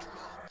from the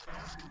drill. The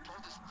nose can blow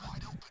this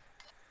wide open.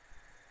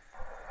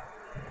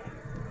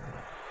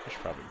 I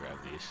should probably grab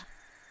these.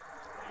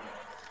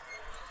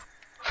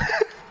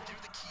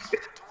 They're the keys to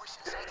the doors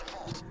inside the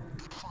vault.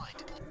 Good find.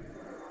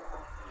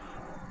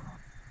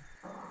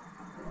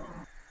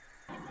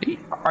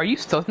 Are you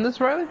still in this,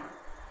 Riley?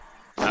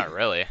 Not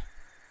really.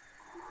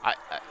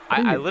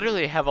 I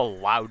literally have a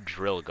loud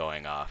drill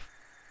going off.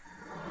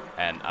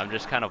 And I'm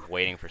just kind of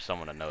waiting for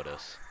someone to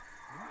notice.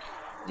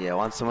 Yeah,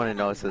 once someone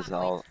notices,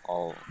 I'll.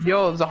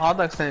 Yo, there's a hot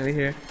dog stand over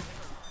here.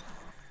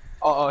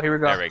 Oh, here we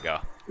go. There we go.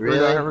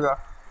 Here we go.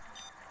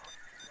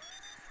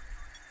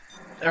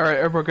 Alright,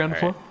 everybody get on the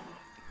floor.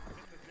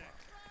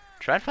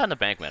 Try and find the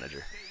bank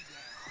manager.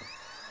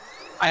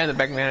 I am the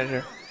bank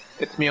manager.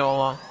 It's me all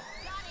along.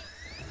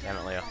 Damn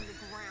it, Leo.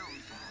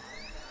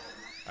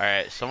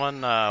 Alright,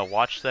 someone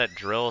watch that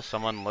drill.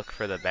 Someone look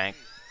for the bank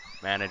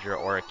manager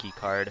or a key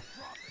card.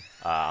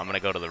 I'm gonna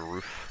go to the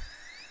roof.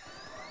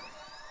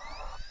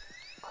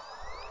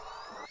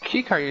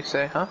 Key card, you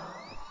say, huh?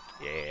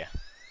 Yeah.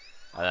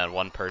 And then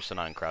one person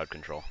on crowd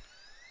control.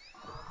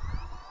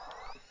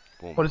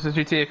 Boom. What is this,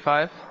 GTA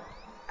 5?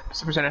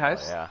 Pacific Standard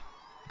Heist? Oh, yeah.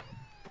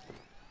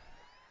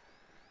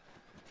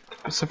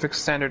 Pacific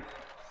Standard...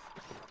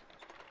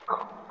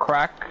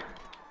 Crack?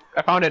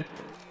 I found it!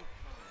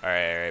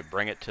 Alright,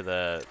 bring it to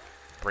the...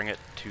 To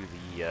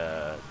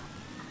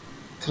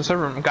the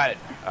server room, got it.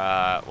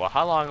 Well,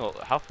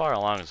 how far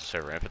along is the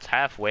server? If it's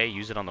halfway,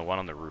 use it on the one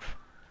on the roof.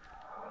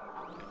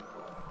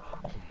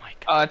 Oh my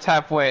god. It's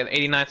halfway,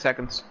 89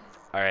 seconds.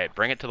 Alright,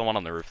 bring it to the one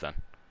on the roof then.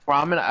 Well,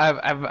 I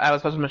have a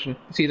special mission.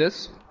 See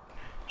this?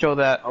 Show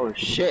that. Oh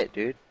shit,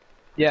 dude.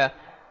 Yeah.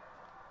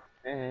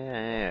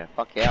 Yeah.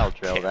 Fuck yeah, I'll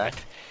drill that.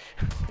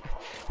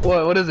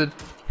 What is it?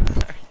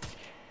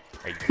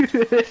 Are you...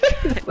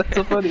 What's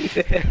so funny?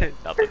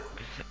 Nothing.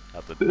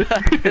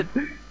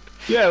 Nothing.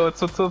 Yeah, what's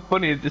so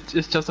funny?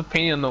 It's just a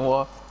painting on the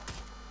wall.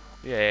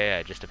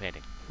 Yeah, just a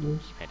painting.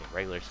 Just a painting.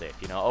 Regular safe.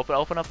 You know,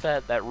 open up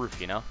that roof,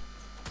 you know?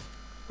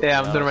 Yeah,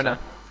 I'm No, doing it right now.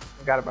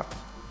 I got it, bro.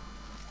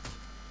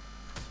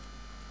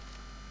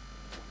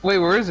 Wait,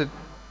 where is it?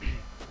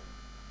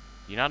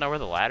 You not know where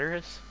the ladder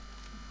is?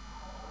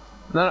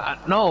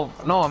 No,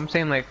 I'm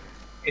saying like,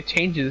 it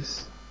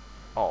changes.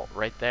 Oh,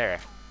 right there.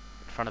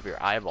 In front of your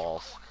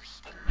eyeballs.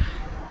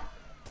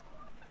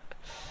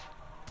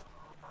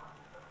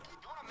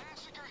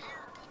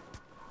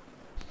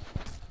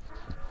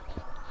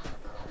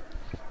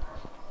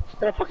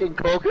 That fucking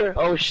cloaker?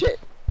 Oh shit.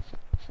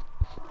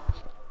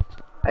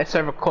 I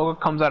serve a cloaker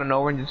comes out of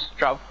nowhere and just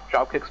drop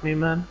kicks me,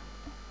 man.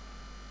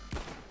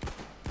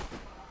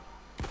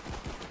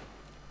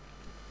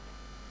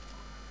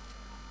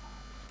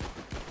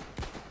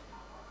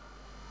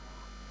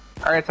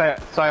 Alright,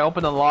 so I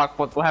open the lock.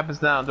 What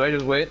happens now? Do I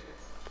just wait?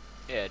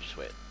 Yeah, just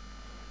wait.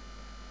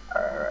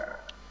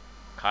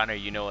 Connor,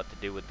 you know what to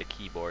do with the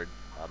keyboard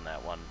on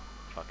that one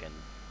fucking...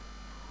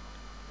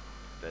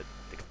 the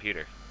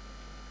computer.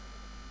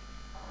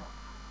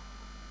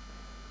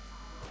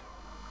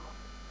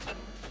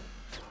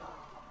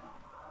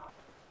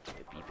 The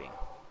beeping.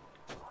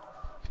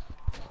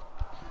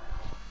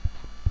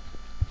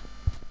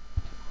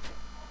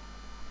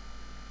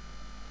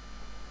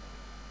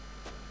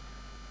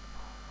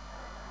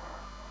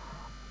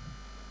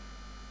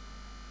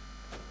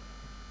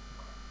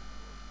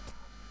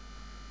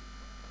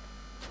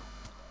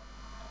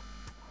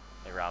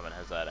 Hey Robin,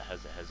 has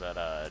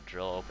that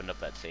drill opened up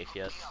that safe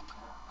yet?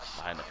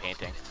 Behind the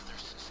painting.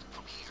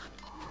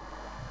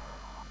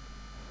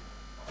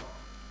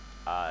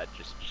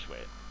 Just wait.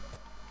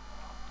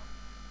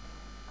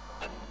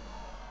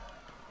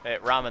 Hey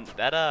Ramen,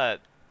 that I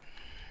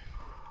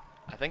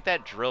think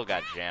that drill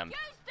got jammed.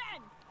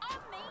 Houston, on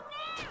me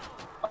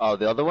now! Oh,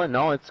 the other one?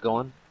 No, it's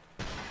going.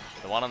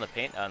 The one on the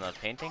painting?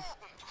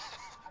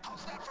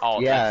 Oh,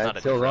 Yeah, that's not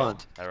it's a still drill. going.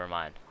 Never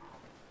mind.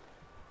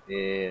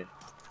 Yeah.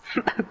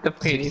 The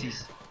painting.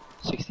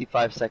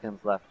 65 seconds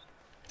left.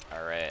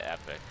 Alright,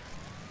 epic.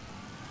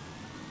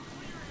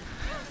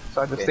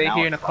 So I just Okay, stay now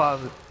here in the it's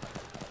closet.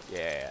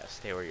 Yeah,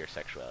 stay where your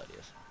sexuality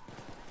is.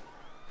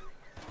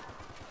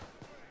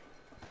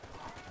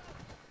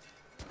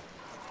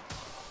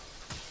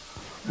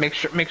 Make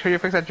sure you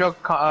fix that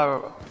joke,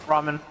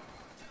 ramen.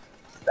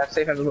 That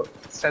safe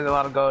says a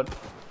lot of gold.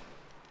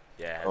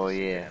 Yeah. It has Oh a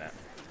secret yeah. in it.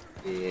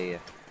 Yeah. It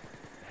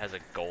has a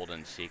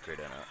golden secret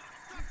in it.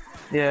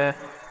 Yeah.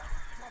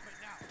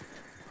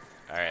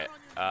 Alright,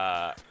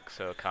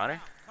 so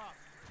Connor?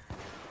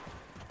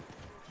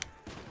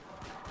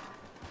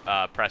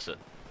 Press it.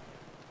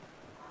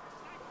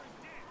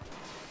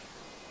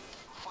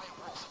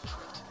 Firewalls are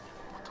tripped.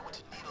 We're going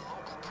to need a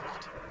local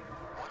point.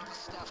 One of the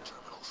staff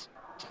terminals.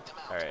 Check them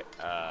out. Alright,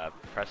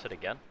 press it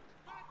again.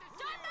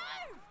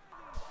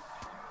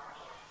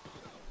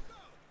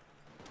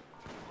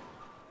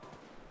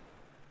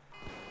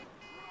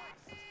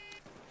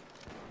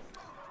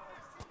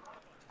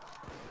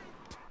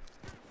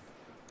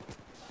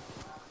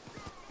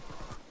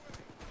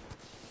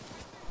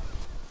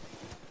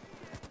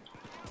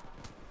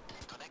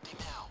 Connecting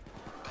now.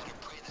 Better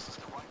pray this is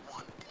the right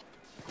one.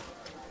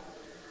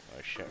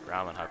 Oh shit,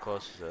 Ramen, how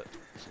close is it?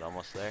 Is it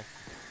almost there?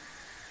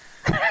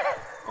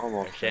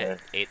 Almost Oh shit, there.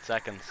 8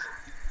 seconds.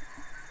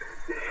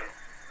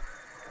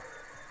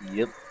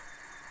 Yep.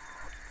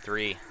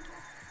 3,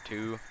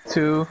 2,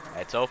 2,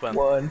 it's open.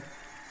 1.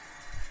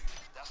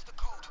 That's the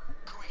code.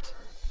 Great.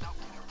 Now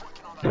you're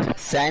working on that.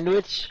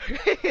 Sandwich?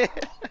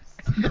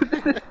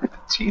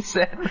 Cheese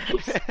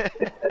sandwich.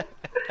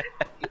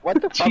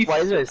 What the fuck? Jeez. Why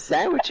is there a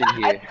sandwich in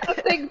here? I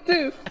think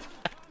too.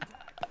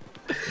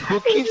 Who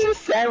keeps a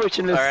sandwich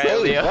in a Alright,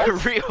 safe? Leo, What?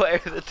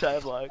 rewire the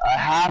time log. A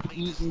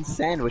half-eaten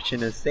sandwich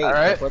in a safe.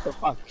 Alright. What the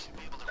fuck?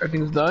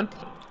 Everything's done.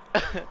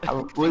 Wasn't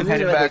I'm even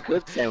heading like back. a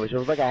good sandwich. It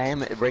was like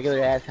a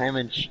regular ass ham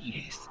and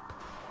cheese.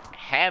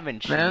 Ham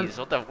and cheese? Man.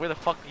 Where the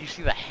fuck do you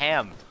see the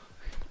ham?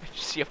 I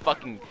just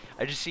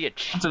see a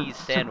cheese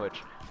sandwich.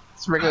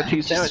 It's a regular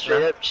cheese Just sandwich, straight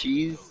man. up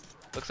cheese.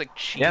 Looks like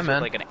cheese Yeah, with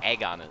man. like an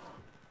egg on it.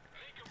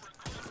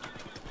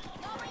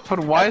 But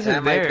why is That's it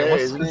ham right there? there,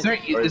 What's, isn't is there, it?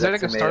 Or is is there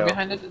that like a story tomato?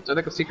 behind it? Is there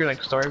like a secret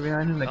like story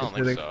behind it? Like, I don't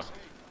is think there, like, so.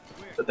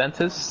 the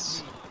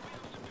dentist?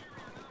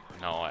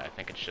 No, I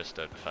think it's just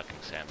a fucking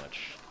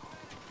sandwich.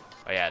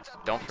 Oh yeah,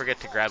 don't forget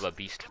to grab a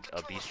beast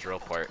drill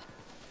part.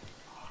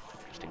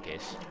 Just in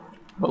case.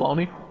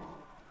 Baloney?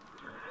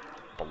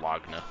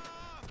 Bologna.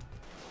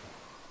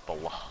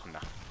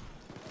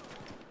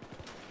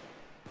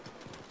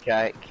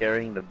 Guy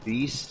carrying the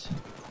beast.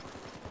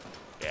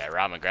 Yeah,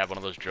 Ramen, grab one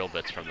of those drill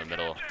bits from the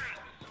middle.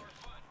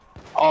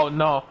 Oh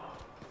no.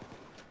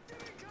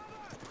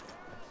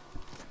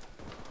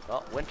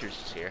 Well, Winters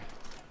is here.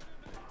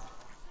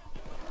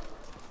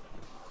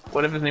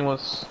 What if his name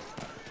was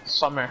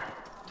Summer?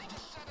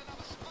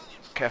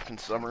 Captain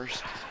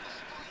Summers.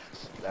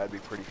 That'd be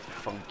pretty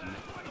funky.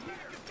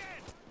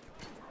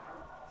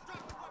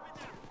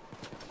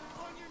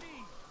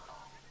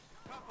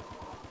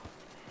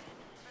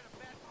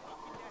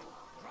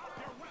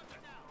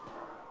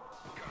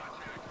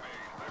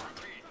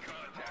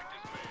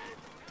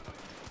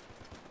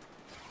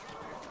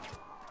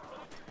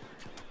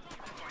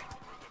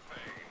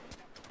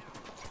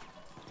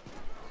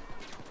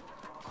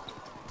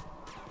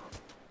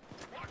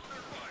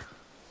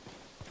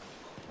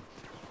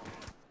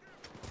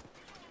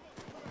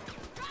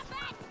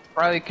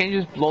 Riley, can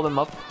you just blow them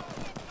up?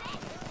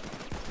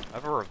 I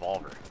have a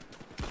revolver.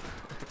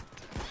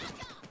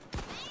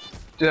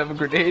 Do you have a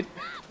grenade?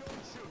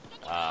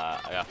 I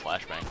got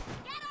flashbang.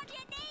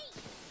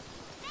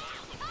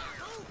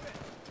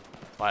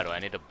 Why do I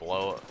need to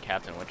blow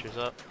Captain Winters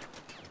up?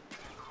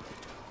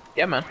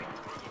 Yeah, man.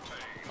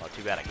 Oh,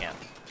 too bad I can't.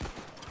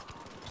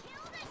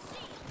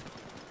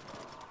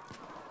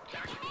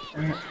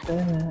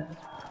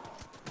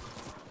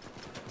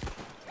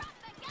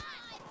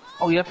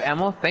 Oh, you have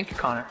ammo? Thank you,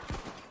 Connor.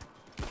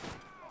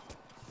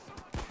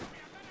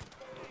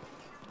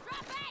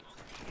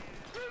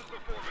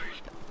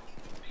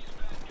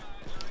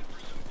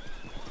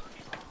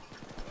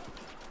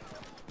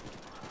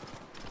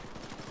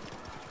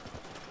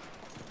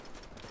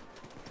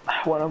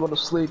 I wanna go to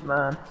sleep,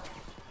 man.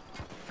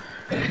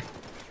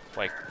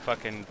 Like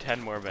fucking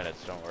 10 more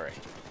minutes, don't worry.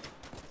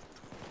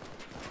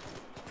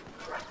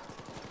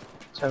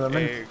 So I'm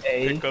in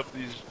A. up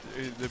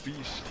the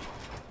beast.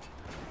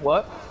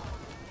 What?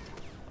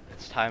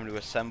 It's time to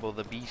assemble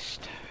the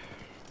beast.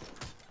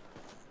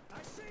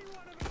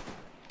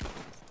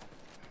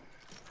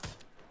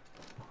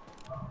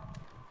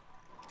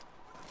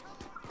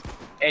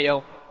 Hey,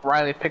 yo,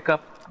 Riley, pick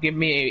up. Give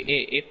me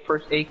a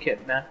first aid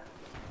kit, man.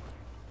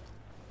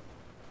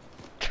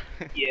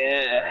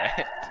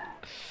 Yeah.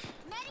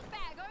 Medic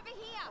bag over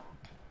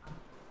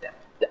here.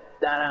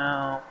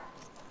 Da-da.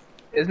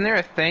 Isn't there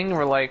a thing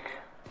where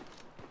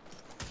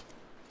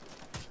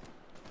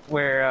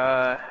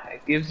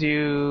it gives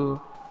you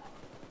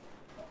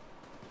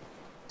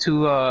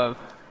two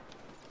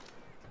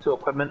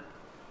equipment?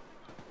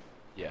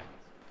 Yeah.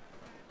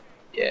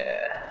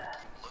 Yeah.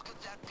 Look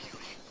at that beauty.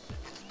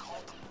 It's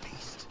called the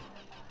Beast.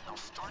 Now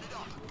start it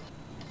up.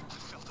 I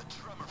felt a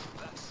tremor from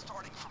that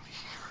starting from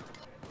here.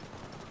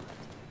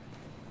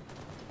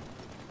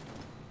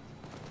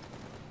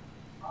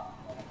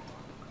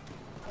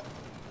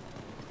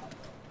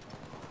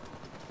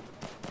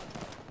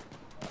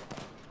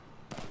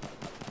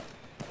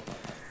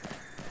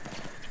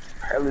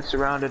 Tightly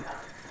surrounded.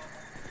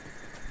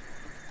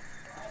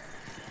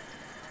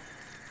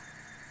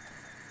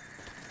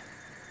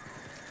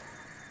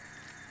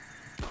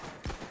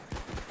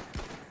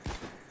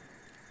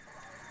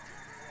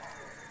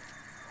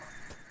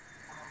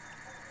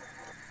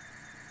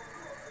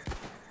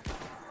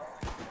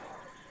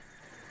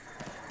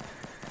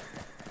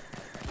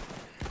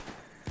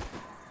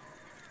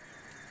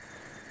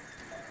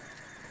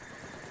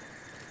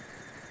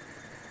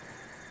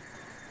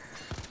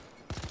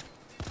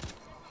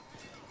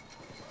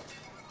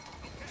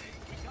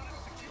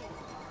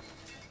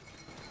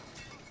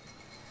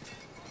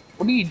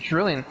 What are you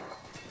drilling?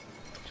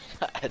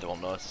 I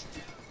don't know. It's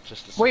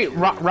just a Wait,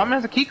 security Ramen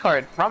has a key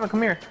card. Ramen,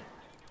 come here.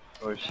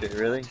 Oh shit,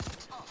 really?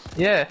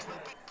 Yeah.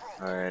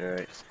 Alright,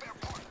 alright.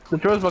 The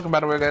drill's broken,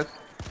 by the way, guys.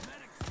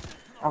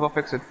 I'll go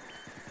fix it.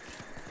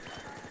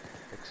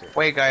 Fix it.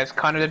 Wait, guys,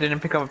 Connor didn't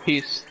pick up a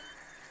piece.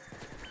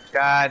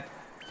 God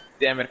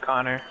damn it,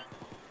 Connor.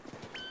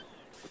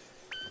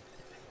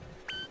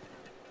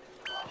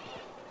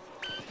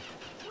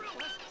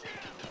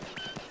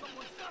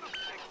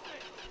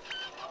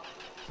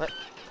 What?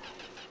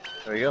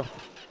 There we go.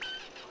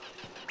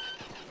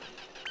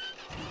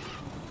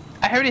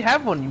 I already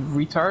have one,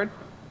 you retard.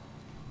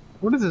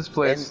 What is this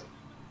place?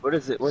 What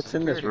is it? What's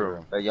in this Security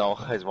room that y'all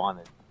guys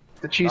wanted?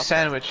 The cheese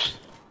sandwich.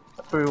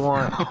 That's what we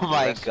want. Oh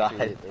my god.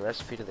 The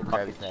recipe to the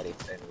Krabby Patty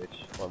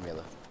Sandwich.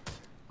 formula.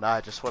 Nah,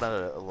 I just wanted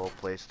a little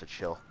place to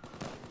chill.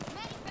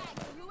 Medic bag,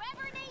 you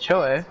ever need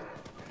Chill, eh?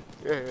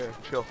 Yeah,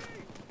 chill.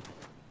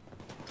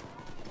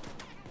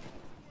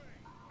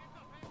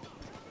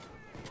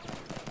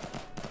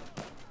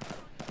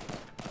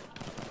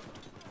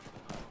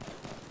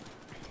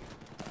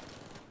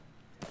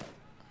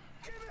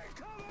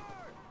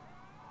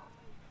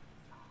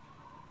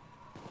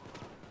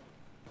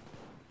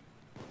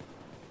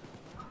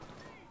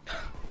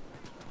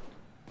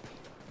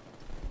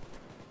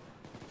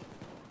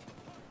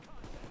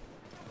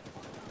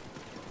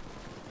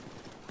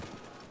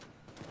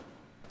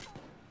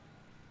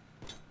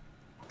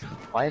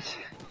 What?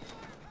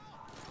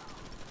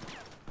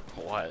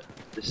 What?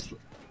 Just,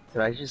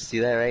 did I just see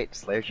that right?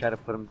 Slayer tried to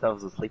put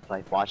themselves to sleep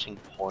like watching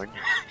porn.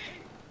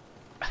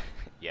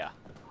 Yeah.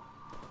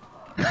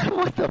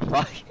 What the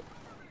fuck?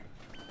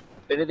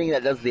 Anything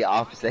that does the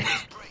opposite.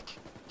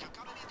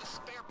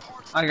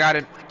 I got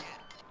it.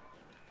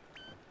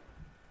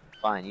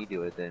 Fine, you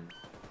do it then.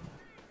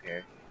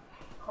 Okay.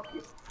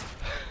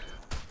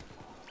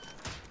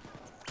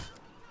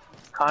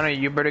 Connor,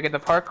 you better get the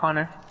part,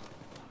 Connor.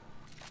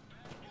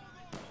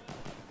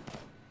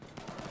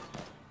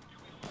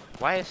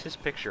 Why is his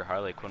picture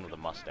Harley Quinn with a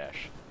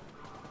mustache?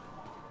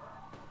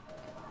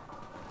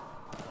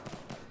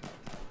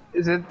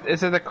 Is it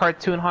the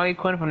cartoon Harley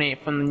Quinn from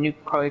the new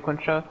Harley Quinn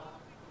show?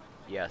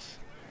 Yes.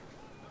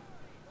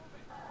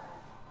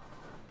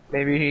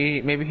 Maybe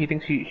he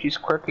thinks she's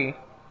quirky.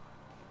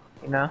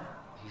 You know?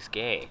 He's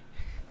gay.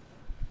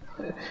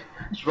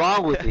 What's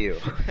wrong with you?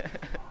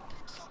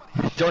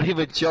 Don't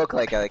even joke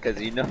like that,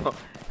 because you know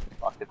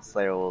fucking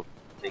Slayer will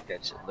take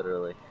that shit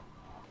literally.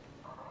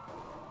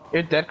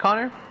 You're dead,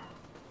 Connor?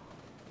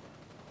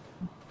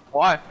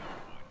 Why?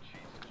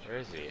 Where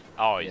is he?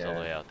 Oh, he's all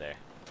the way out there.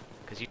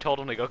 Cause you told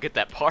him to go get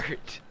that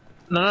part.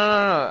 No.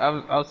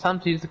 I was telling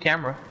him to use the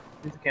camera.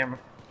 Use the camera.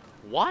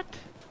 What?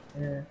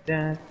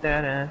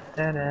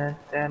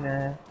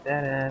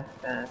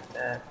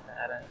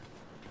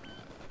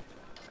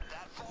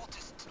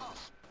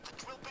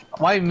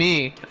 Why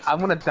me? I'm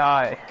gonna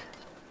die.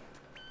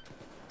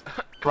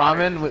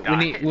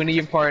 Ramen, we need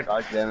your part.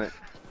 God damn it.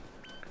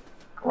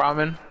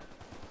 Ramen.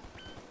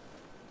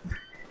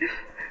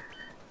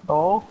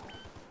 Oh.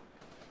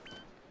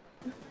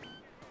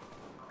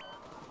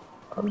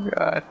 Oh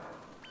god.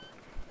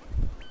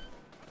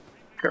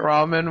 Okay,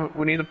 Ramen,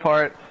 we need a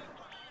part.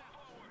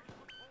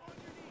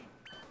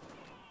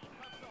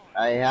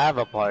 I have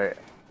a part.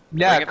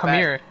 Yeah, Bring it come back.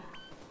 here.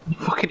 You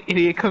fucking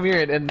idiot, come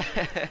here and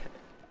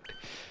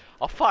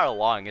How far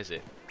along is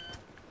it?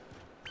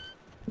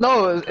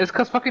 no, it's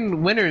cause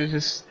fucking winter is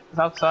just is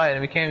outside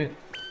and we can't.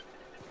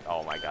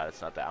 Oh my god,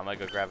 it's not that. I'm gonna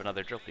go grab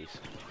another drill piece.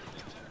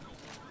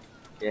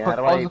 Yeah, how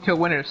do Also I... kill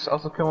winners.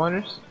 Also kill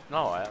winners.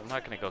 No, I'm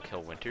not gonna go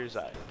kill Winters.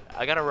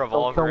 I got a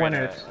revolver and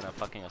a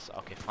fucking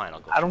okay, fine, I'll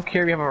go. I don't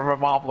care if you have a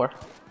revolver.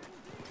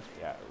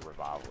 Yeah, a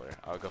revolver.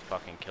 I'll go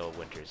fucking kill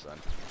Winters then.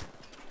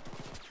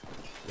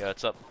 Yo,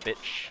 what's up,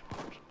 bitch?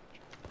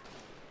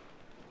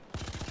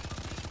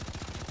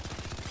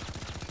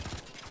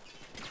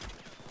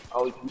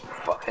 Oh, you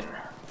fucking.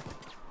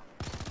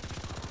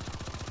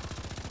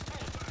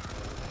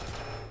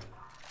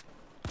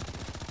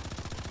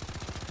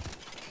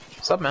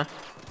 What's up, man?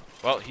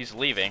 Well, he's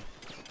leaving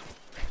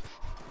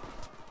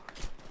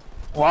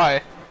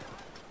Why?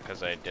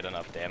 because I did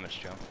enough damage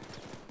to him.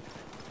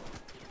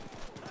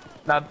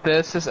 Now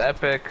this is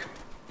epic.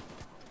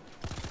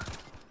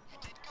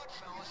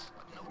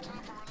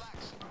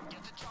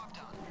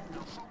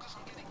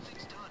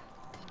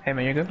 Hey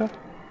man, you good though?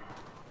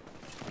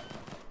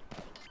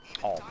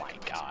 Oh my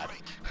god.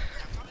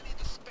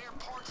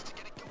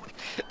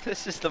 This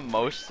This is the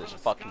most this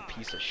fucking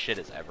piece of shit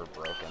has ever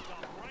broken.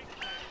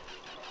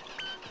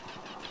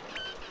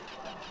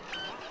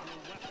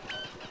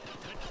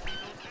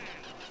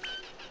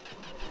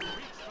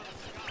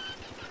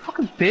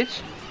 Fucking bitch.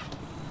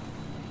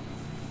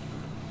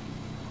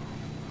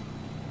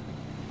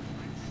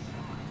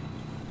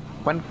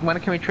 When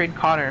can we trade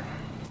Connor?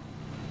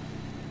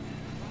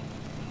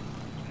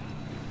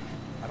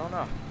 I don't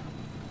know.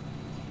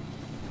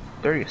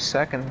 30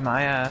 seconds,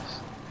 my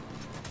ass.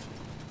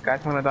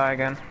 Guys, I'm gonna die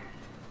again.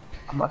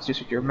 I must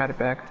use your medic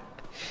bag.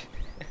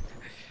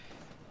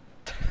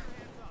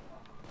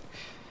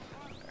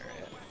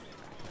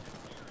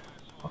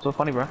 What's so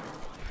funny, bro?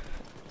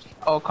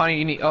 Oh, Connie,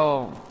 you need.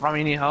 Oh, Rami,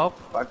 you need help?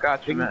 I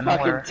got you, man. Don't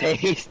Fucking worry.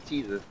 taste,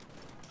 Jesus.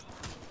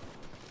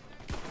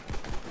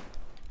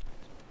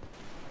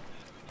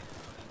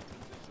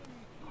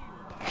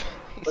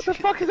 What the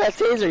fuck is that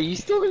taser? You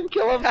still didn't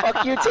kill him?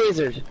 Fuck you,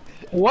 taser.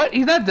 What?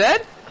 He's not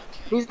dead?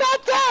 He's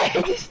not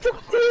dead! He's still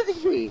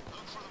tasing me!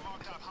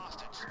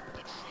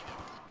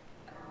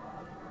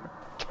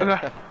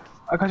 Okay.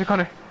 I got you,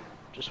 Connor.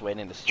 Just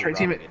waiting to see Try Rob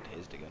team it. get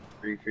tased again.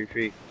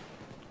 Free.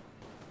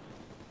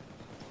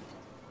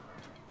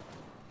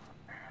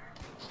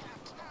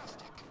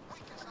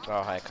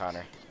 Oh, hi,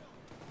 Connor.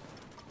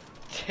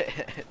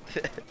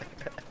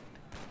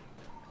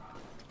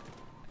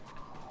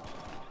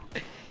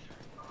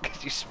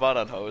 Cause you spot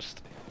on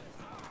host.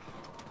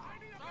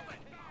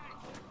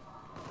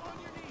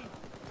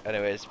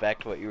 Anyways, back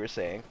to what you were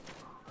saying.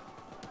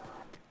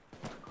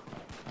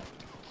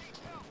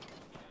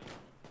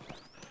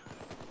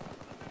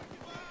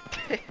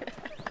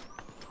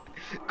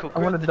 Go I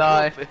wanna grab the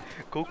die. trophy.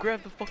 Go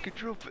grab the fucking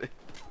trophy.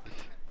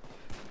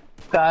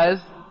 Guys,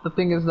 the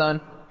thing is done.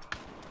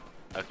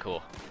 Oh,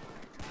 cool.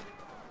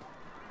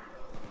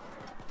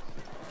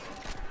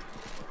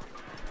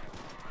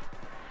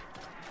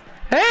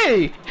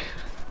 Hey!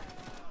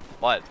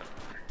 What?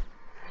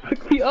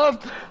 Pick me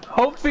up!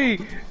 Help me!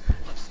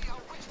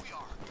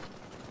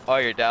 Oh,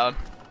 you're down?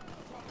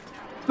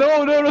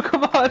 No,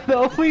 come on,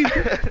 no, please!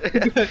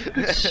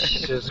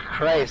 Jesus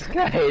Christ,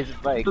 guys,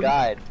 my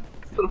god.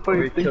 So funny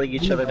We're thing killing to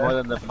each do, other man. more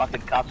than the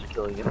fucking cops are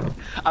killing him.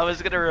 I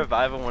was gonna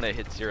revive him when it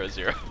hit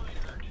 0-0.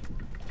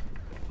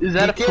 Is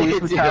that a He did police it,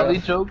 brutality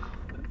yeah. joke?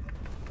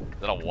 Is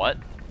that a what?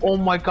 Oh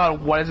my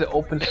god, why does it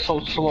open so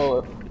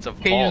slow? It's a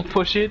Can you vault. just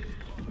push it?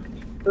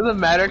 Doesn't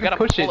matter, I You can gotta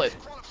push pull it.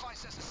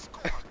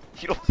 it.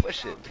 You don't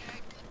push it.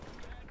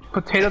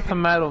 Potato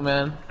tomato,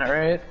 man.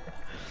 Alright?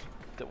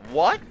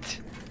 What?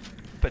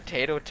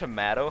 Potato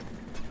tomato?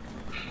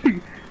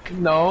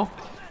 No.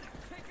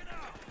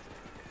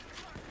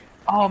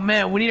 Oh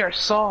man, we need our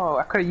saw.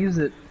 I could've used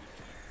it.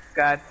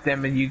 God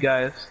damn it, you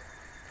guys.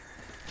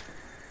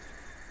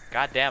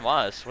 Goddamn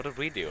us. What did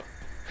we do?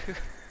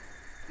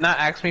 Not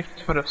ask me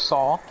for the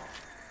saw.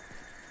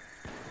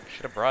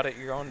 Should have brought it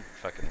your own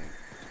fucking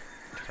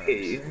terms.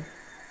 Hey.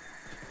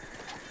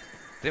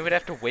 Then we'd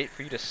have to wait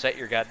for you to set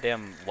your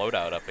goddamn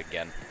loadout up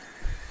again.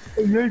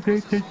 For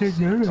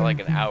like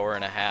an hour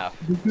and a half.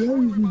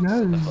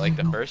 Like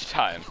the first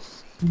time.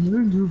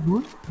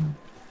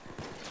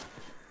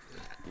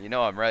 You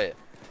know I'm right.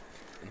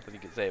 Nothing you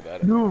can say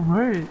about it. No,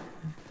 right.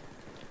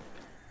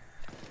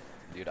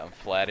 Dude, I'm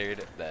flattered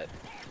that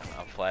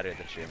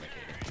you're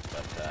imitating,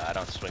 but I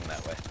don't swing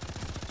that way.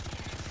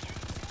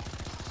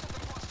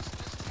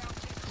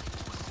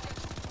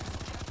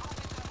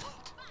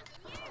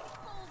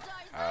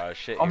 Oh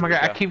shit. Oh here my we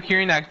god, I go. keep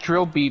hearing that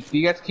drill beep. Do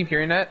you guys keep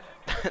hearing that?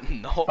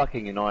 No.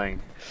 Fucking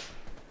annoying.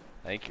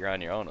 I think you're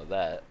on your own with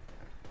that.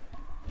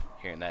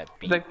 Hearing that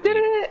beat. It's like, did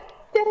it,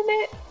 did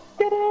it,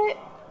 did it,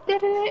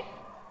 did it,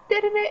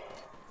 did it,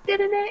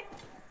 did it,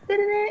 did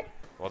it.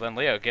 Well then,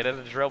 Leo, get in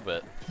a drill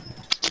bit.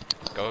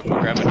 Go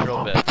grab a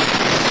drill bit.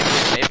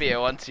 Maybe I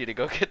want you to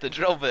go get the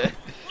drill bit,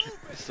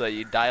 so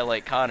you die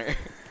like Connor.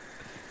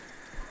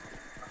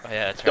 Oh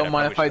yeah, that's right. Don't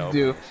mind if I probably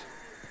should do.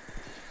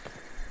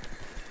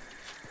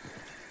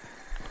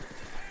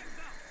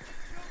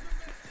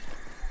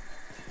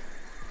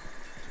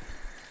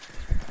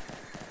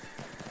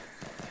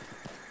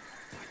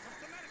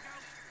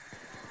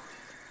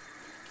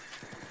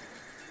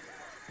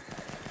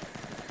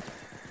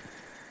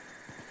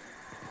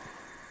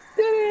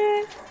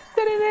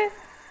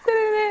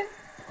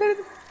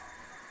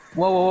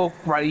 Whoa,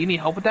 Riley, you need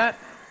help with that?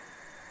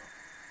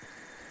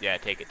 Yeah,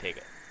 take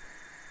it.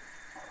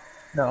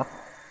 No. What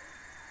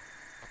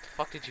the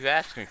fuck did you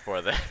ask me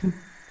for then?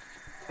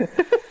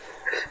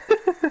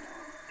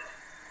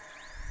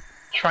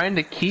 Trying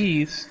the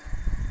keys.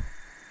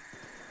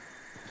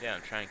 Yeah,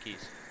 I'm trying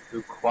keys.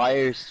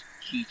 Requires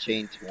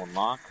keychain to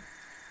unlock.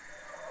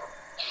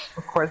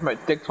 Of course, my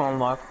dick to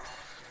unlock.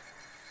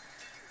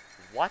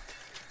 What?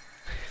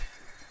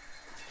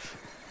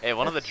 Hey,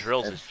 one of the That's-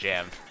 drills that's- is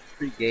jammed.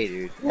 Pretty gay,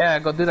 dude. Yeah,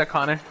 go do that,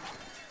 Connor.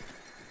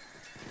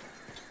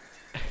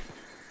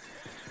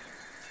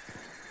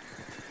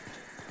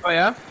 Oh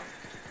yeah?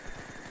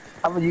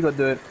 How about you go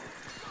do it?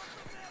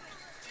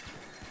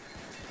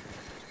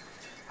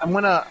 I'm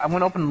gonna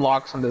open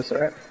locks on this,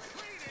 alright?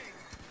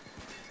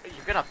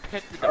 You're gonna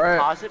pick the Alright.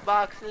 deposit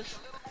boxes?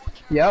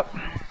 Yep.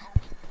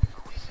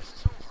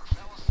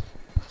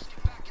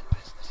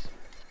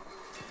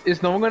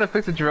 Is no one gonna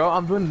fix the drill?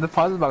 I'm doing the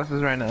deposit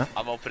boxes right now.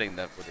 I'm opening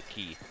them with a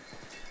key.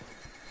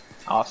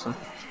 Awesome.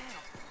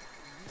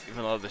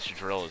 Even though this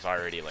drill is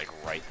already like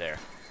right there.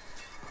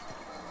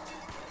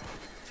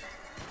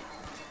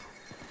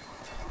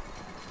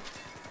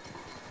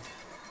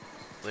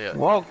 Leah,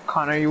 Whoa,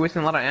 Connor, you're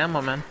wasting a lot of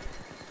ammo, man.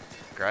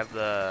 grab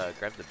the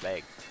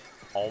bag.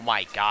 Oh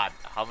my god,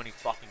 how many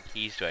fucking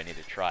keys do I need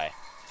to try?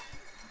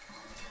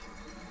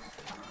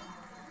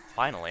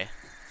 Finally.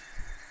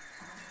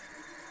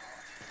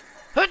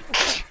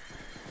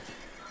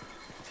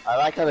 I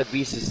like how the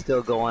beast is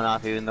still going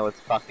off even though it's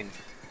fucking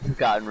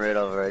gotten rid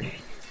of already.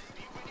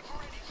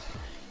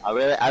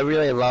 I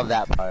really love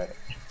that part.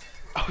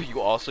 Oh,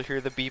 you also hear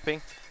the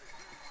beeping?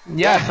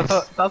 Yes,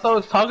 that's what I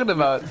was talking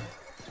about.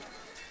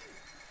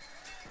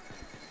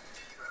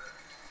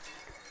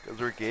 Because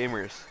we're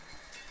gamers.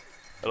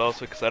 And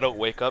also because I don't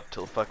wake up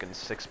till fucking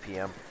 6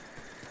 p.m.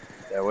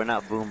 Yeah, we're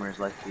not boomers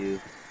like you.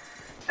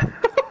 Doesn't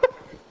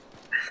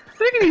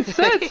make any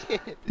sense.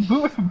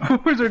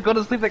 Boomers are going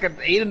to sleep like at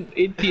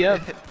 8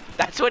 p.m.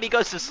 That's when he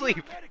goes to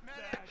sleep.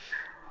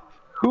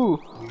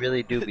 Who? You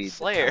really do be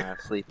Slayer.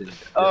 sleeping really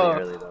Oh.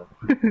 early though.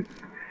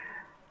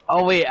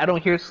 Oh wait, I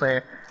don't hear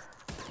Slayer.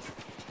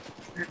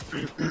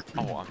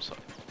 Oh, I'm sorry.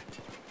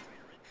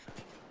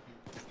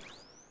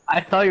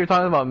 I thought you were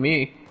talking about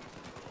me.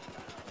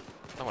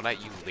 No,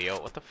 not you, Leo.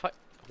 What the fuck?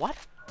 What?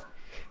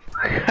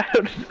 I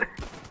don't...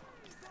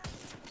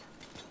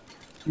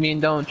 Me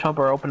and Donald Trump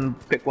are open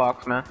pick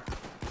locks, man.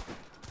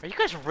 Are you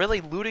guys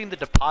really looting the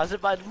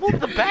deposit box? Move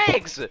the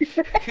bags!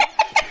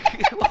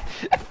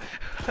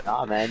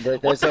 Nah, man,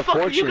 What there's the a fuck are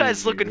you fortune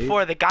guys in you, looking dude.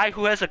 for? The guy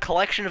who has a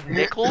collection of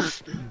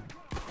nickels?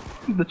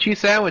 The cheese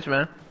sandwich,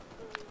 man.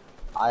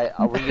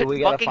 We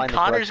gotta Fucking find the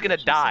Connor's collection gonna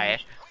of die.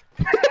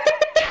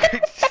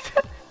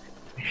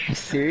 cheese.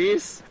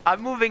 Serious?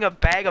 I'm moving a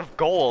bag of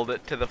gold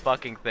to the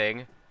fucking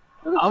thing.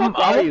 I'm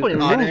are you, opening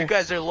Connor? You loot.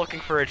 guys are looking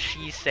for a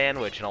cheese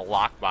sandwich in a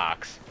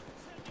lockbox.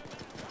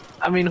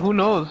 I mean, who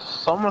knows?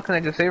 Someone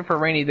can just save for a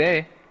rainy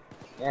day.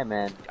 Yeah,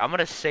 man. I'm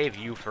gonna save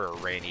you for a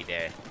rainy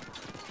day.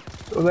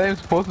 What that even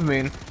supposed to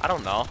mean? I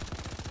don't know.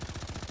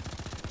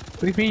 What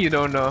do you mean you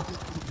don't know?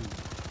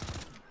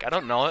 I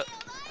don't know it.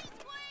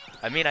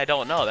 I mean, I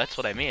don't know. That's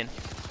what I mean.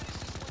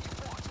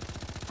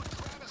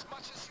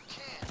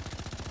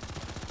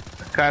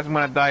 Guys, I'm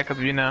gonna die because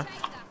of you now.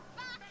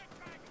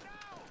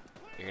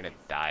 You're gonna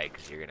die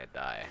because you're gonna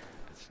die.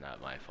 It's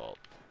not my fault.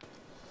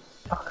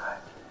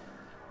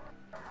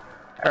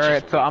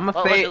 Alright, so I'm Oh,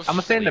 gonna let's stay. I'm just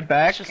gonna stay in the sleep.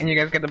 back, Let's just- and you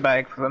guys get the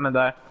bags, because I'm gonna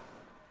die.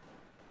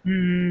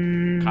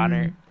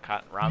 Connor,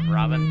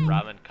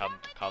 Robin, come.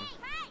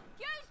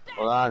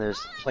 Hold on, there's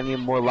plenty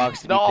more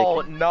locks to be No,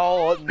 picking.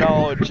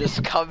 no,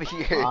 just come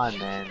here. Come on,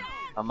 man.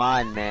 Come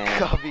on, man.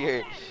 Come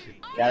here.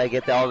 Gotta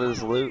get all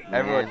this loot, man.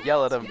 Everyone,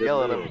 yell at him, Some good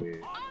yell at loot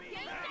him.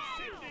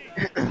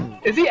 over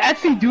Is he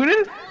actually doing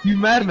it? You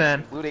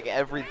madman. Looting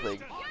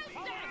everything.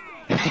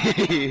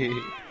 here.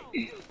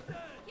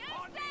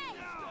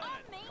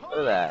 Look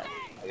at that.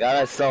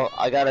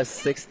 I got a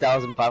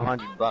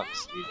 6,500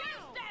 bucks, dude.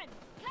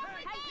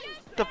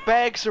 The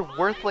bags are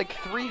worth like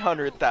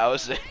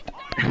 300,000.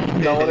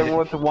 No, they're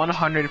worth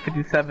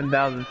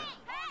 157,000.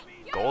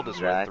 Gold is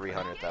Exactly. worth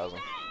 300,000.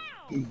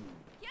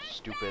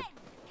 Stupid.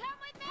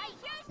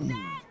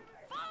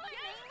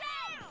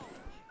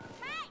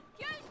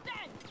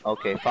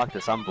 Okay, fuck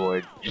this, I'm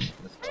bored. Let's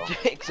go.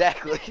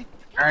 Exactly.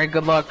 Alright,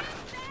 good luck.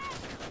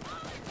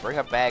 Bring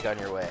a bag on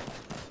your way.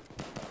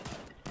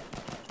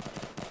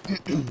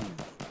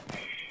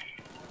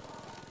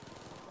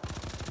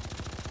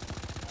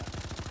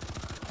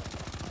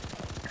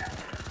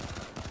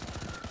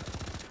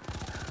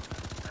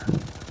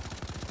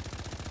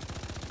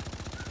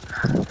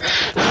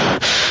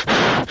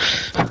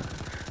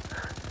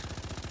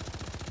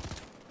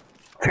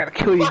 I gotta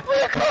kill you.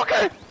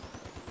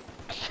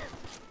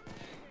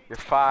 You're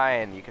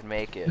fine. You can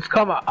make it. Just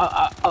come.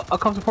 I'll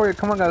come support you.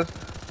 Come on, guys.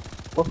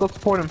 Let's go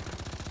support him.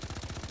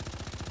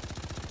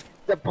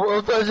 The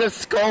bulldozer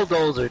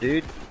skulldozer,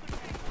 dude.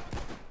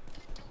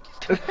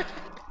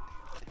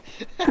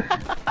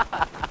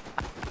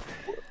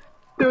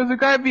 There was a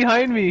guy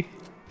behind me.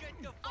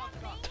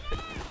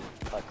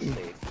 Fuck's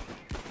sake.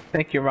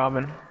 Thank you,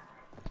 Robin.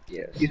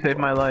 Yes. You saved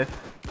my life.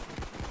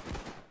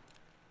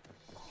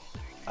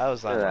 I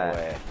was on Look my at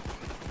way.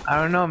 I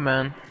don't know,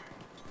 man.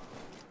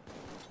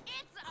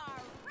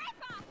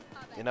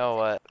 You know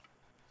what?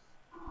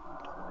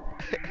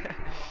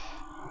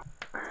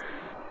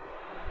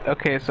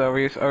 Okay, so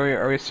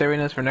are we saving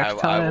this for next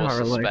I time, will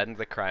or like? suspend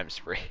the crime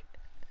spree.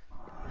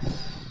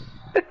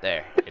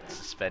 There, it's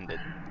suspended.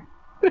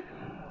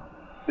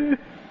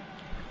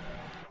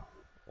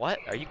 What?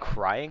 Are you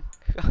crying?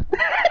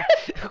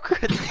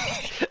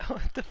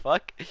 What the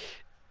fuck?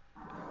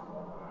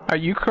 Are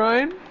you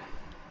crying?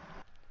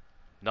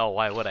 No,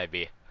 why would I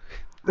be?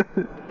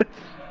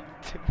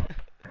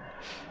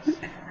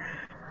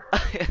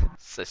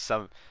 Is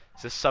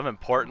this some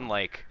important,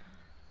 like...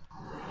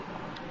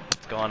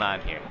 What's going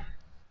on here?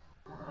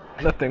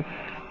 Nothing.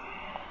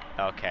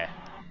 Okay.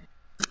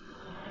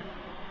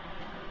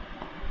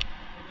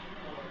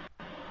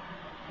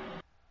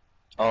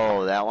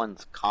 Oh, that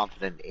one's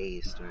confident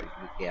ace, where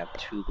you have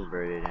 2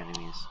 converted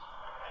enemies.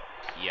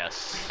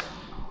 Yes.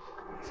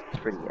 It's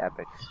pretty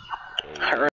epic. Yeah,